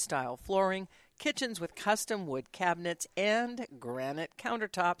and wood-style flooring, kitchens with custom wood cabinets and granite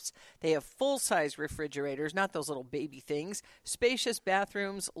countertops. They have full-size refrigerators, not those little baby things, spacious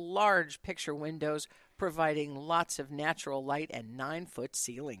bathrooms, large picture windows, providing lots of natural light and 9-foot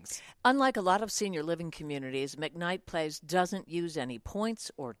ceilings. Unlike a lot of senior living communities, McKnight Place doesn't use any points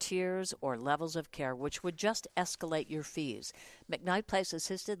or tiers or levels of care, which would just escalate your fees. McKnight Place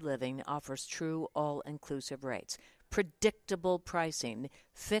Assisted Living offers true all-inclusive rates, predictable pricing,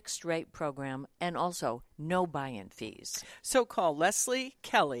 fixed rate program, and also no buy-in fees. So call Leslie,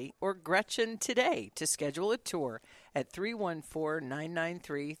 Kelly, or Gretchen today to schedule a tour at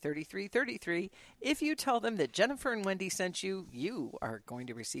 314-993-3333. If you tell them that Jennifer and Wendy sent you, you are going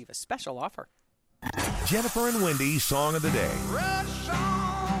to receive a special offer. Jennifer and Wendy Song of the Day.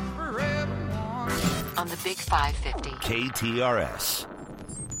 On the Big 550. KTRS.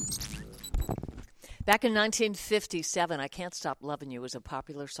 Back in 1957, I Can't Stop Lovin' You was a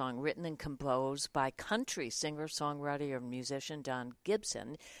popular song written and composed by country singer, songwriter, and musician Don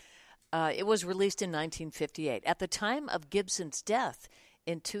Gibson. It was released in 1958. At the time of Gibson's death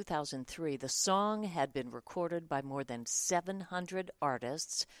in 2003, the song had been recorded by more than 700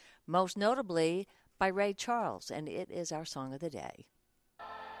 artists, most notably by Ray Charles, and it is our song of the day.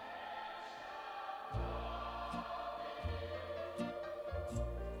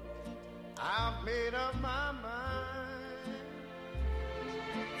 I've made up my mind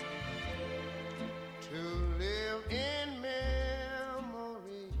to live in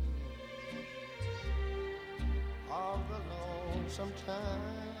memory of the lonesome time.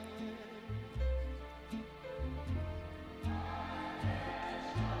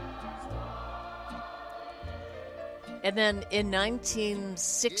 And then in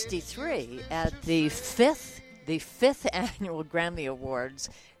 1963, at the fifth annual Grammy Awards,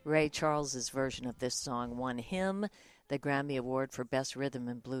 Ray Charles's version of this song won him the Grammy Award for Best Rhythm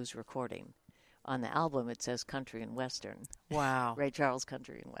and Blues Recording. On the album, it says Country and Western. Wow. Ray Charles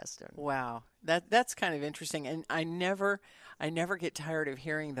Country and Western. Wow. That's kind of interesting. And I never get tired of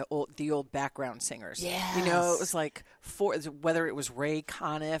hearing the old background singers. Yes. It was like whether it was Ray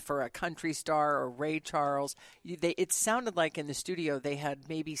Conniff or a country star or Ray Charles, it sounded like in the studio they had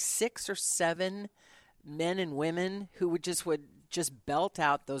maybe 6 or 7 men and women who would just belt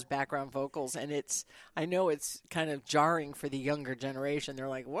out those background vocals, and I know it's kind of jarring for the younger generation. They're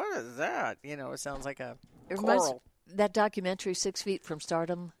like, what is that? You know, it sounds like a choral. That documentary, 6 Feet from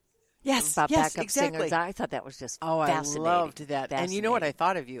Stardom. Yes, about backup exactly. singers. I thought that was just I fascinating. loved that. And you know what I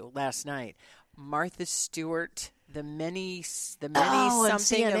thought of you last night? Martha Stewart, the many something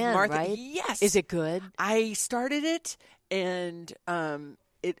CNN, of Martha. right? Yes. Is it good? I started it, and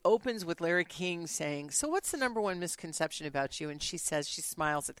it opens with Larry King saying, "So what's the number one misconception about you?" And she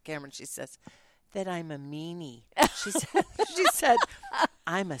smiles at the camera, and she says, "That I'm a meanie." She said,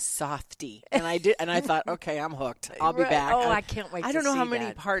 "I'm a softie," and I did, and I thought, okay, I'm hooked. I'll be back. Oh, I can't wait. I don't know how many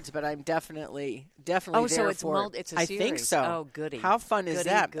that. parts, but I'm definitely Oh, there so it's for it. it's a I series. think so. Oh, goody. How fun is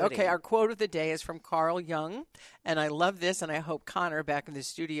that? Goody. Okay, our quote of the day is from Carl Jung, and I love this, and I hope Connor back in the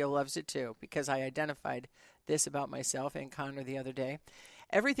studio loves it too, because I identified this about myself and Connor the other day.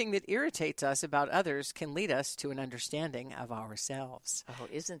 Everything that irritates us about others can lead us to an understanding of ourselves. Oh,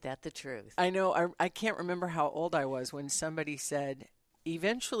 isn't that the truth? I know. I can't remember how old I was when somebody said,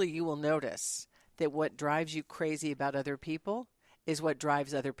 eventually you will notice that what drives you crazy about other people is what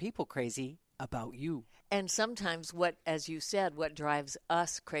drives other people crazy about you. And sometimes as you said, what drives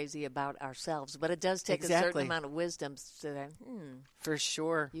us crazy about ourselves. But it does take a Exactly. certain amount of wisdom to say, For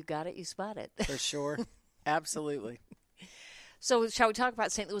sure. you got it, you spot it. For sure. Absolutely. So shall we talk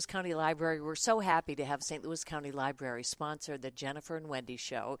about St. Louis County Library? We're so happy to have St. Louis County Library sponsor the Jennifer and Wendy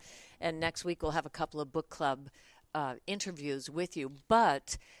Show. And next week we'll have a couple of book club interviews with you.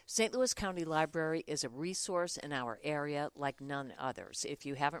 But St. Louis County Library is a resource in our area like none others. If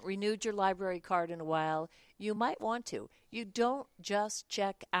you haven't renewed your library card in a while, you might want to. You don't just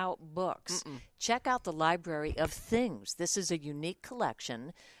check out books. Check out the Library of Things. This is a unique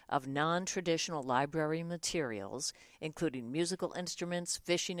collection of non-traditional library materials, including musical instruments,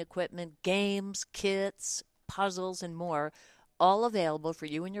 fishing equipment, games, kits, puzzles, and more, all available for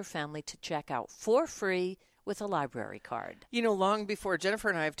you and your family to check out for free with a library card. You know, long before, Jennifer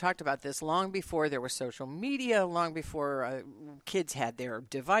and I have talked about this, long before there was social media, long before kids had their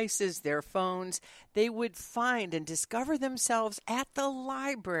devices, their phones, they would find and discover themselves at the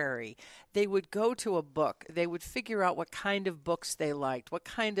library. They would go to a book. They would figure out what kind of books they liked, what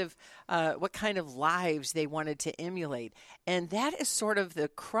kind of lives they wanted to emulate. And that is sort of the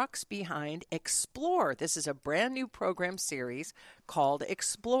crux behind Explore. This is a brand new program series called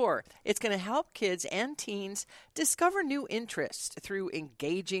Explore. It's going to help kids and teens discover new interests through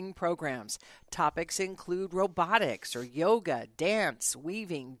engaging programs. Topics include robotics or yoga, dance,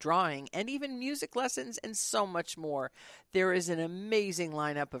 weaving, drawing, and even music lessons, and so much more. There is an amazing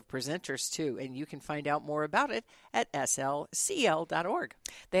lineup of presenters, too, and you can find out more about it at slcl.org.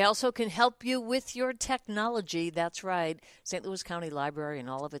 They also can help you with your technology. That's right. St. Louis County Library and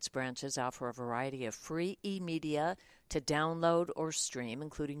all of its branches offer a variety of free e-media to download or stream,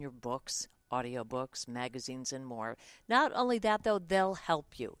 including your books, audiobooks, magazines, and more. Not only that, though, they'll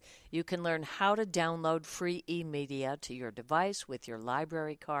help you. You can learn how to download free e-media to your device with your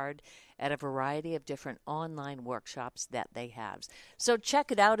library card at a variety of different online workshops that they have. So check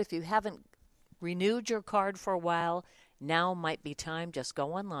it out. If you haven't renewed your card for a while, now might be time. Just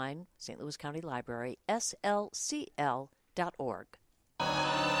go online, St. Louis County Library, slcl.org.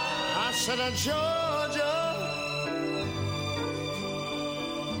 I said, Georgia.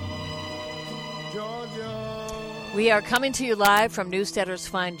 We are coming to you live from Newstetter's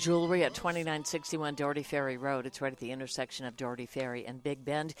Fine Jewelry at 2961 Doherty Ferry Road. It's right at the intersection of Doherty Ferry and Big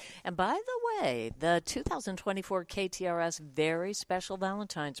Bend. And by the way, the 2024 KTRS Very Special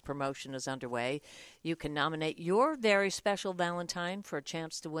Valentine's promotion is underway. You can nominate your very special Valentine for a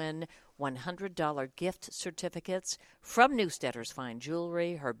chance to win $100 gift certificates from Newstetter's Fine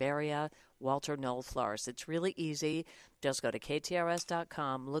Jewelry, Herbaria, Walter Knoll Florist. It's really easy. Just go to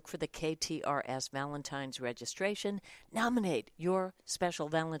KTRS.com, look for the KTRS Valentine's registration, nominate your special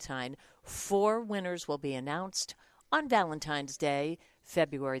Valentine. 4 winners will be announced on Valentine's Day,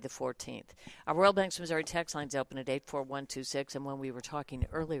 February the 14th. Our Royal Banks of Missouri text line's open at 84126, and when we were talking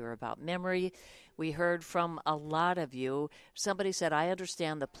earlier about memory, we heard from a lot of you. Somebody said, I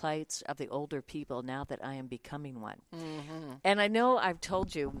understand the plights of the older people now that I am becoming one. Mm-hmm. And I know I've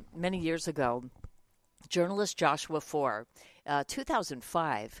told you many years ago, journalist Joshua Foer,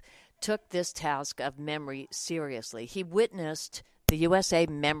 2005, took this task of memory seriously. He witnessed the USA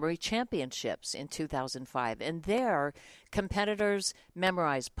Memory Championships in 2005, and there, competitors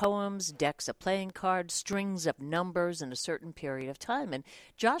memorized poems, decks of playing cards, strings of numbers in a certain period of time. And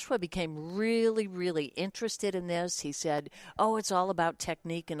Joshua became really, really interested in this. He said, it's all about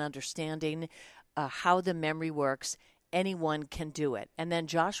technique and understanding how the memory works. anyone can do it. And then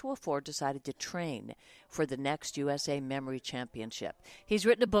Joshua Ford decided to train for the next USA Memory Championship. He's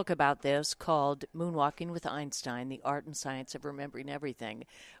written a book about this called Moonwalking with Einstein, The Art and Science of Remembering Everything.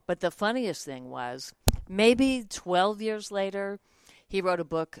 But the funniest thing was, maybe 12 years later, he wrote a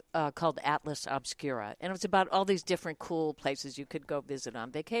book called Atlas Obscura, and it was about all these different cool places you could go visit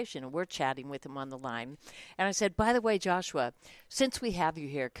on vacation. And we're chatting with him on the line. And I said, by the way, Joshua, since we have you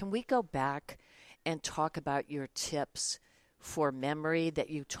here, can we go back and talk about your tips for memory that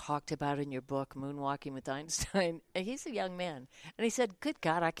you talked about in your book, Moonwalking with Einstein? And he's a young man. And he said, good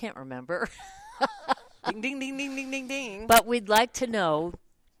God, I can't remember. Ding, ding, ding, ding, ding, ding, ding. But we'd like to know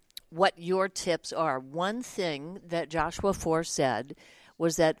what your tips are. One thing that Joshua Ford said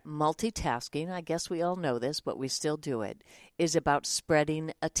was that multitasking, I guess we all know this, but we still do it, is about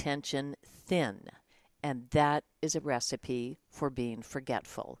spreading attention thin. And that is a recipe for being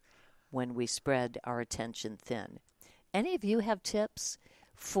forgetful when we spread our attention thin. Any of you have tips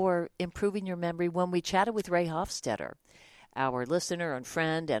for improving your memory? When we chatted with Ray Hofstetter, our listener and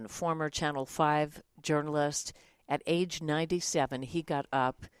friend and former Channel 5 journalist, at age 97, he got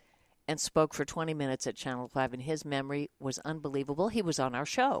up and spoke for 20 minutes at Channel 5, and his memory was unbelievable. He was on our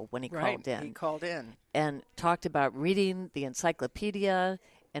show when he called in. He called in. And talked about reading the encyclopedia,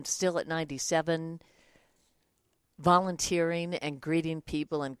 and still at 97, volunteering and greeting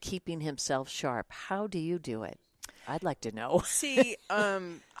people and keeping himself sharp. How do you do it? I'd like to know. See,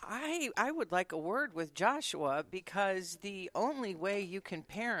 I would like a word with Joshua, because the only way you can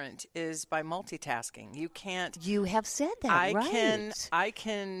parent is by multitasking. You can't. You have said that, right? I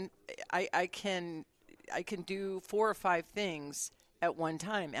can do 4 or 5 things at one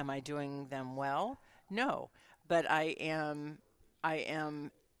time. Am I doing them well? No, but I am.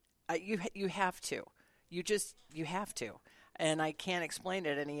 You have to. You have to. And I can't explain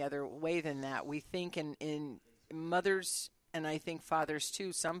it any other way than that. We think in mothers, and I think fathers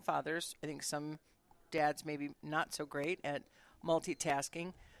too, some fathers, I think some dads maybe not so great at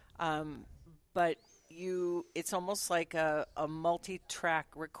multitasking, but it's almost like a multi-track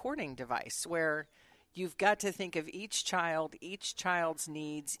recording device where you've got to think of each child's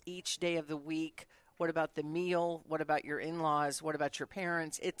needs, each day of the week. What about the meal? What about your in-laws? What about your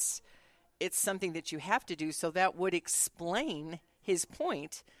parents? It's something that you have to do, so that would explain his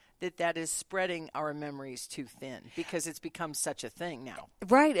point that is spreading our memories too thin, because it's become such a thing now.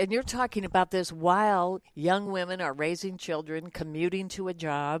 Right, and you're talking about this while young women are raising children, commuting to a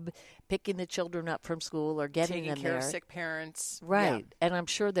job, picking the children up from school or getting them there. Taking care of sick parents. Right, yeah. And I'm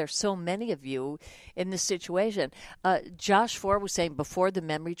sure there's so many of you in this situation. Josh Ford was saying before the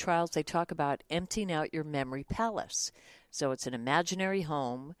memory trials, they talk about emptying out your memory palace. So it's an imaginary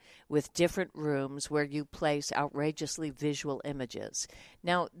home with different rooms where you place outrageously visual images.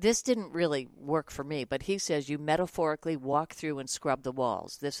 Now, this didn't really work for me, but he says you metaphorically walk through and scrub the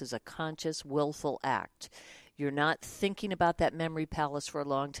walls. This is a conscious, willful act. You're not thinking about that memory palace for a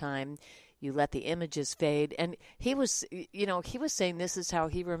long time. You let the images fade. And he was saying this is how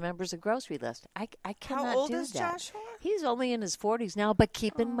he remembers a grocery list. I cannot do that. How old is Joshua? He's only in his 40s now, but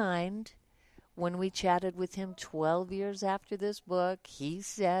keep in mind, when we chatted with him 12 years after this book, he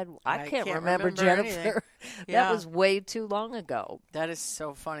said, I can't remember Jennifer. Yeah. That was way too long ago. That is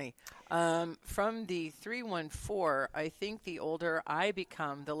so funny. From the 314, I think the older I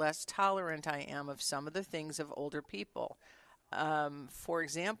become, the less tolerant I am of some of the things of older people. For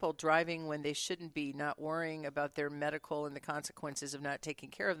example, driving when they shouldn't be, not worrying about their medical and the consequences of not taking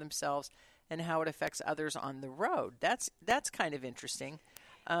care of themselves and how it affects others on the road. That's kind of interesting.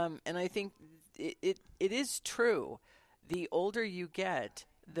 And I think it is true. The older you get,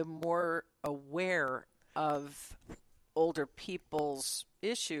 the more aware of older people's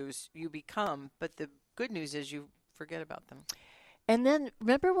issues you become. But the good news is you forget about them. And then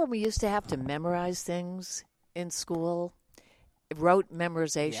remember when we used to have to memorize things in school? Rote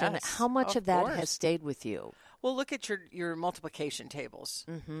memorization. Yes, How much of that course. has stayed with you? Well, look at your multiplication tables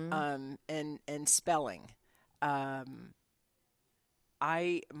and spelling.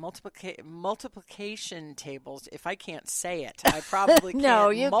 Multiplication tables. If I can't say it, I probably can't No,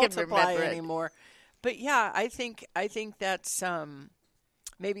 you multiply can remember it anymore. But yeah, I think that's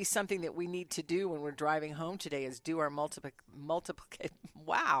maybe something that we need to do when we're driving home today is do our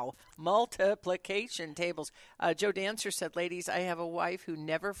multiplication tables. Joe Dancer said, "Ladies, I have a wife who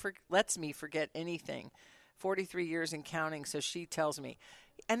never lets me forget anything. 43 years and counting, so she tells me."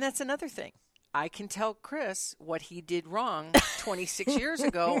 And that's another thing. I can tell Chris what he did wrong 26 years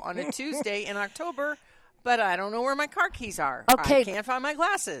ago on a Tuesday in October, but I don't know where my car keys are. Okay. I can't find my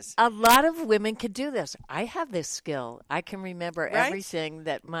glasses. A lot of women can do this. I have this skill. I can remember Right? everything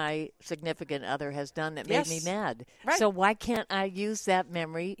that my significant other has done that Yes. made me mad. Right. So why can't I use that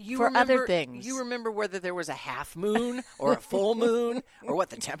memory for remember, other things? You remember whether there was a half moon or a full moon or what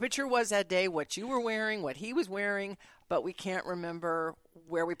the temperature was that day, what you were wearing, what he was wearing, but we can't remember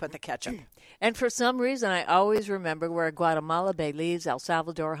where we put the ketchup. And for some reason, I always remember where Guatemala, Belize, El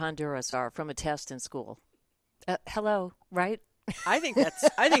Salvador, Honduras are from a test in school. Hello, right? I think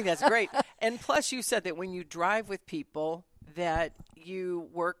that's great. And plus, you said that when you drive with people, that you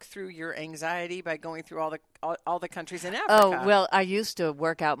work through your anxiety by going through all the countries in Africa. Oh, well, I used to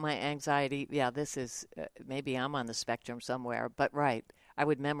work out my anxiety. Yeah, this is maybe I'm on the spectrum somewhere, but right. I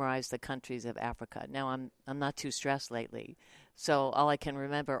would memorize the countries of Africa. Now I'm not too stressed lately. So all I can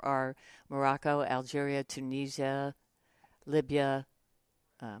remember are Morocco, Algeria, Tunisia, Libya,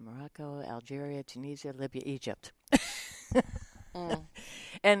 Egypt.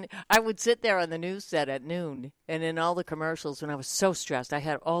 And I would sit there on the news set at noon, and in all the commercials, when I was so stressed, I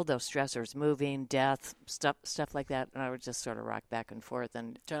had all those stressors, moving, death, stuff like that, and I would just sort of rock back and forth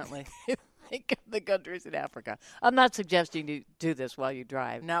and Gently. think of the countries in Africa. I'm not suggesting you do this while you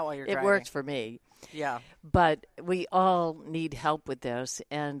drive. Not while you're driving. It works for me. Yeah. But we all need help with this,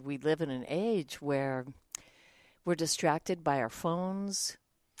 and we live in an age where we're distracted by our phones.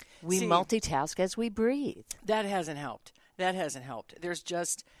 We multitask as we breathe. That hasn't helped. There's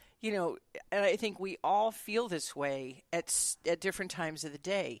just, and I think we all feel this way at different times of the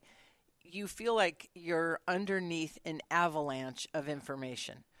day. You feel like you're underneath an avalanche of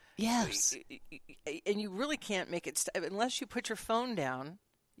information. Yes. And you really can't make it stop. Unless you put your phone down,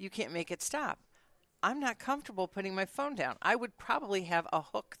 you can't make it stop. I'm not comfortable putting my phone down. I would probably have a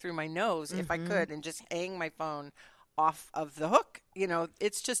hook through my nose if I could and just hang my phone off of the hook.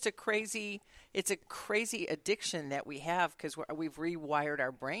 It's just a crazy addiction that we have because we've rewired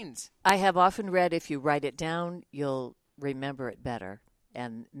our brains. I have often read if you write it down, you'll remember it better.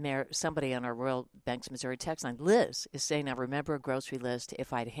 And somebody on our Royal Banks, Missouri text line, Liz, is saying, I remember a grocery list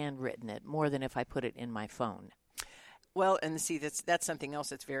if I'd handwritten it more than if I put it in my phone. Well, and see, that's something else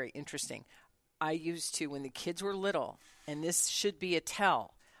that's very interesting. I used to, when the kids were little, and this should be a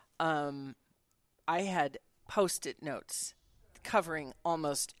tell, I had Post-it notes covering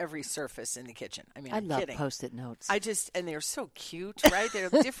almost every surface in the kitchen. I mean, I I'm love kidding. Post-it notes. And they're so cute, right? They're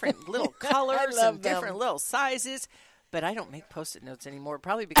different little colors and different little sizes. But I don't make Post-it notes anymore,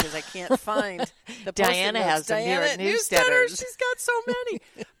 probably because I can't find the Post-it Diana notes. has them here at Newsletters. Newsletters. She's got so many.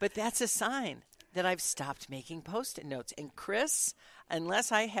 But that's a sign that I've stopped making Post-it notes. And Chris,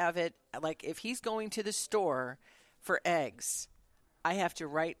 unless I have it, like if he's going to the store for eggs, I have to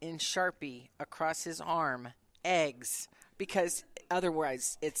write in Sharpie across his arm, eggs, because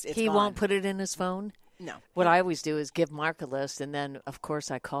otherwise it's He gone. won't put it in his phone? No. What I always do is give Mark a list, and then, of course,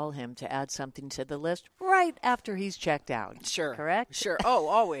 I call him to add something to the list right after he's checked out. Sure. Correct? Sure. Oh,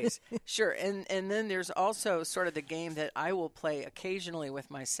 always. Sure. And then there's also sort of the game that I will play occasionally with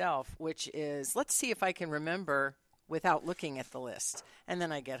myself, which is let's see if I can remember without looking at the list. And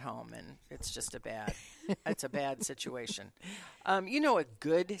then I get home, and it's just it's a bad situation. A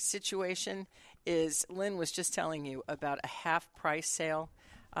good situation is Lynn was just telling you about a half-price sale.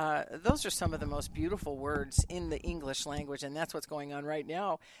 Those are some of the most beautiful words in the English language, and that's what's going on right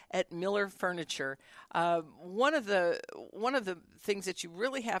now at Miller Furniture. One of the things that you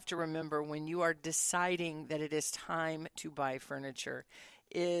really have to remember when you are deciding that it is time to buy furniture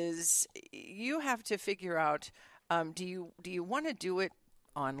is you have to figure out, do you want to do it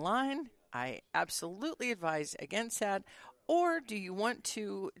online? I absolutely advise against that. Or do you want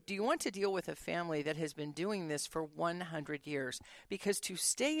to deal with a family that has been doing this for 100 years? Because to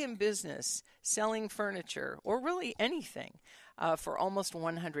stay in business selling furniture or really anything for almost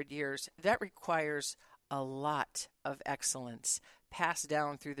 100 years, that requires a lot of excellence passed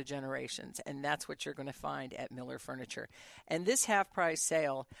down through the generations, and that's what you're going to find at Miller Furniture. And this half-price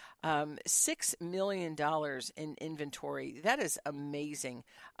sale, $6 million in inventory, that is amazing.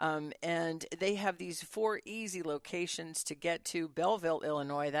 And they have these 4 easy locations to get to. Belleville,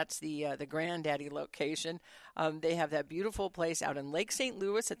 Illinois, that's the granddaddy location. They have that beautiful place out in Lake St.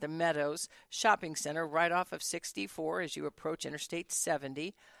 Louis at the Meadows Shopping Center right off of 64 as you approach Interstate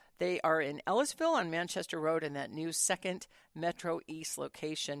 70. They are in Ellisville on Manchester Road in that new 2nd Metro East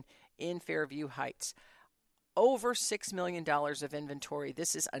location in Fairview Heights. Over $6 million of inventory.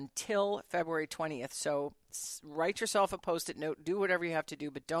 This is until February 20th. So write yourself a Post-it note. Do whatever you have to do,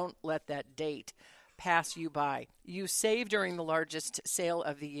 but don't let that date pass you by. You save during the largest sale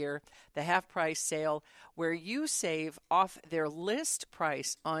of the year, the half-price sale, where you save off their list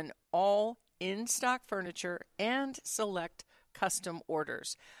price on all in-stock furniture and select custom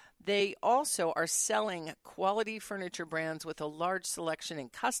orders. They also are selling quality furniture brands with a large selection in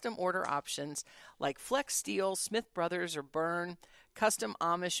custom order options like Flex Steel, Smith Brothers, or Byrne, custom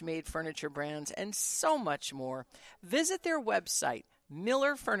Amish-made furniture brands, and so much more. Visit their website,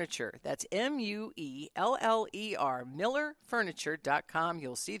 Miller Furniture. That's Mueller, millerfurniture.com.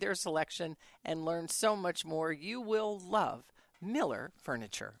 You'll see their selection and learn so much more. You will love Miller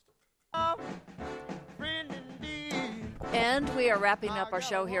Furniture. And we are wrapping up our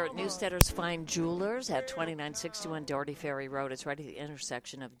show here at Newstetter's Fine Jewelers at 2961 Doherty Ferry Road. It's right at the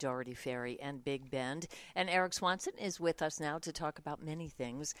intersection of Doherty Ferry and Big Bend. And Eric Swanson is with us now to talk about many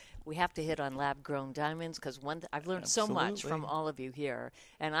things. We have to hit on lab-grown diamonds because I've learned so much from all of you here.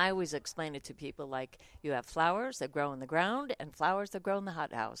 And I always explain it to people like you have flowers that grow in the ground and flowers that grow in the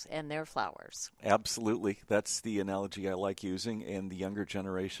hothouse, and they're flowers. Absolutely. That's the analogy I like using, and the younger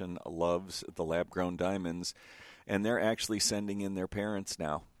generation loves the lab-grown diamonds. And they're actually sending in their parents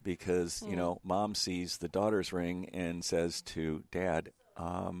now because, mom sees the daughter's ring and says to dad,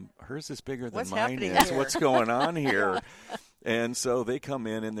 hers is bigger than mine is. Here? What's going on here? And so they come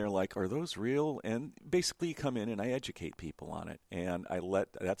in and they're like, are those real? And basically you come in and I educate people on it. And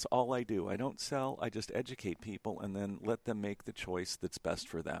that's all I do. I don't sell. I just educate people and then let them make the choice that's best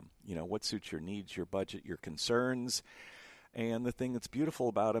for them. What suits your needs, your budget, your concerns. And the thing that's beautiful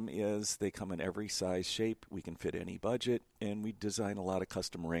about them is they come in every size, shape. We can fit any budget, and we design a lot of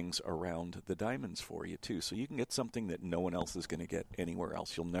custom rings around the diamonds for you, too. So you can get something that no one else is going to get anywhere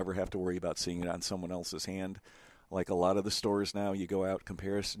else. You'll never have to worry about seeing it on someone else's hand. Like a lot of the stores now, you go out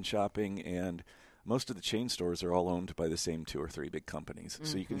comparison shopping, and most of the chain stores are all owned by the same 2 or 3 big companies. Mm-hmm.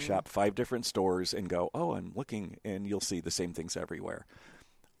 So you can shop 5 different stores and go, oh, I'm looking, and you'll see the same things everywhere.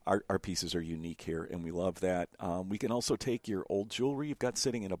 Our pieces are unique here, and we love that. We can also take your old jewelry you've got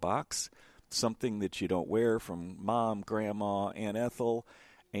sitting in a box, something that you don't wear from Mom, Grandma, Aunt Ethel,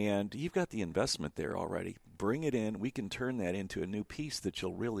 and you've got the investment there already. Bring it in. We can turn that into a new piece that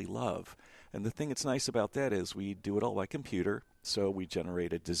you'll really love. And the thing that's nice about that is we do it all by computer, so we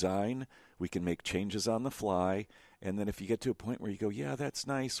generate a design. We can make changes on the fly. And then if you get to a point where you go, yeah, that's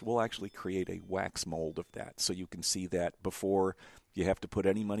nice, we'll actually create a wax mold of that so you can see that before you have to put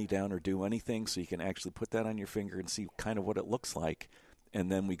any money down or do anything, so you can actually put that on your finger and see kind of what it looks like.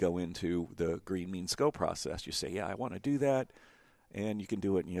 And then we go into the green means go process. You say, yeah, I want to do that. And you can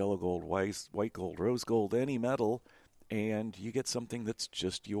do it in yellow gold, white gold, rose gold, any metal. And you get something that's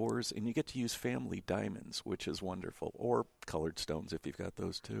just yours, and you get to use family diamonds, which is wonderful, or colored stones if you've got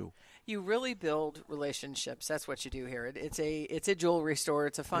those too. You really build relationships. That's what you do here. It's a jewelry store.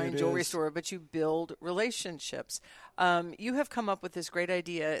 It's a fine jewelry store, but you build relationships. You have come up with this great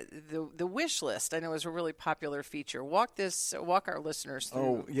idea. The wish list, I know, is a really popular feature. Walk our listeners through.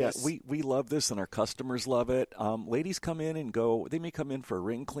 Oh yeah, this. we love this, and our customers love it. Ladies come in and go. They may come in for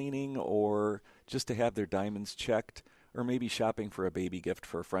ring cleaning or just to have their diamonds checked, or maybe shopping for a baby gift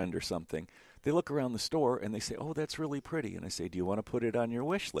for a friend or something. They look around the store and they say, oh, that's really pretty. And I say, do you want to put it on your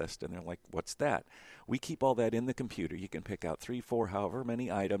wish list? And they're like, what's that? We keep all that in the computer. You can pick out 3, 4, however many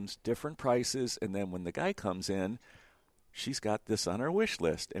items, different prices. And then when the guy comes in, she's got this on her wish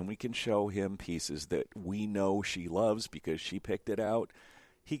list. And we can show him pieces that we know she loves because she picked it out.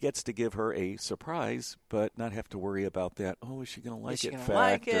 He gets to give her a surprise, but not have to worry about that. Oh, is she going to like it?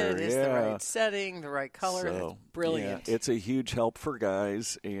 Like it? Is the right setting, the right color? So, that's brilliant. Yeah, it's a huge help for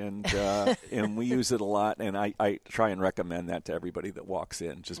guys, and and we use it a lot. And I try and recommend that to everybody that walks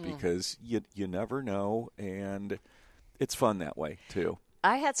in, just because you never know, and it's fun that way too.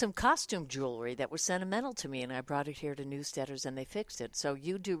 I had some costume jewelry that was sentimental to me, and I brought it here to Newstetters, and they fixed it. So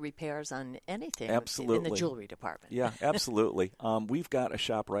you do repairs on anything absolutely. In the jewelry department. Yeah, absolutely. We've got a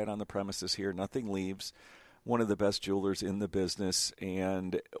shop right on the premises here, Nothing Leaves, one of the best jewelers in the business,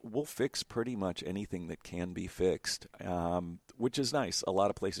 and we'll fix pretty much anything that can be fixed, which is nice. A lot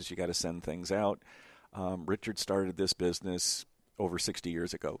of places you got to send things out. Richard started this business over 60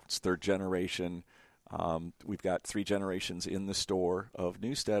 years ago. It's 3rd generation. We've got 3 generations in the store of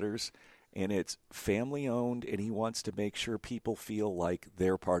Newstetters, and it's family-owned, and he wants to make sure people feel like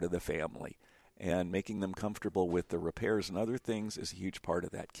they're part of the family. And making them comfortable with the repairs and other things is a huge part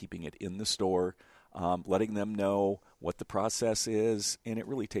of that, keeping it in the store, letting them know what the process is, and it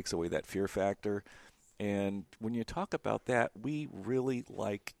really takes away that fear factor. And when you talk about that, we really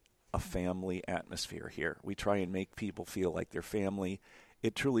like a family atmosphere here. We try and make people feel like they're family.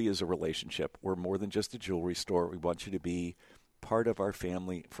 It truly is a relationship. We're more than just a jewelry store. We want you to be part of our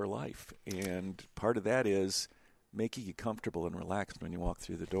family for life. And part of that is making you comfortable and relaxed when you walk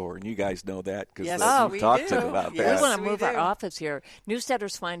through the door. And you guys know that because Yes, we've talked about Yes, that. We want to move our office here.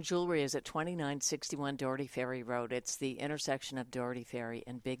 Newstetter's Fine Jewelry is at 2961 Doherty Ferry Road. It's the intersection of Doherty Ferry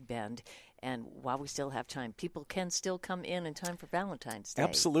and Big Bend. And while we still have time, people can still come in time for Valentine's Day.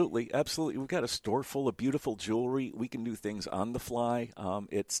 Absolutely. We've got a store full of beautiful jewelry. We can do things on the fly.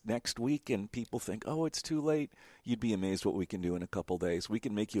 It's next week, and people think, oh, it's too late. You'd be amazed what we can do in a couple days. We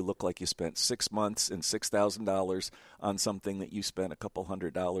can make you look like you spent 6 months and $6,000 on something that you spent a couple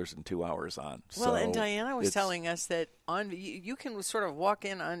 $100 in 2 hours on. Well, and Diana was telling us that you can sort of walk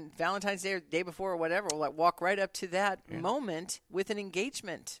in on Valentine's Day or the day before or whatever, like walk right up to that moment with an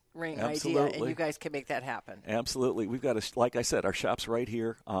engagement ring idea, and you guys can make that happen. Absolutely. We've got, like I said, our shop's right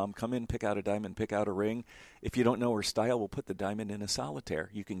here. Come in, pick out a diamond, pick out a ring. If you don't know her style, we'll put the diamond in a solitaire.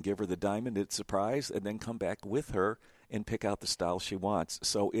 You can give her the diamond, it's a surprise, and then come back with her and pick out the style she wants.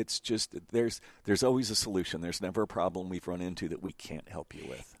 So it's just, there's always a solution. There's never a problem we've run into that we can't help you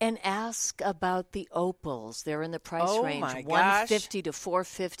with. And ask about the opals. They're in the price range, my gosh. $150 to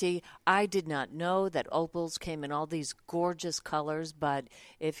 $450. I did not know that opals came in all these gorgeous colors, but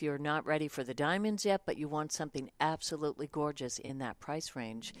if you're not ready for the diamonds yet, but you want something absolutely gorgeous in that price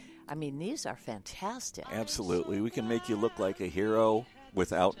range, I mean, these are fantastic. Absolutely. We can make you look like a hero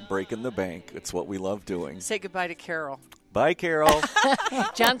without breaking the bank. It's what we love doing. Say goodbye to Carol. Bye, Carol.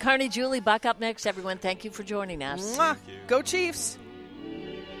 John Carney, Julie Buck up next, everyone. Thank you for joining us. Go Chiefs.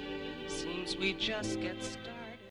 Seems we just get started.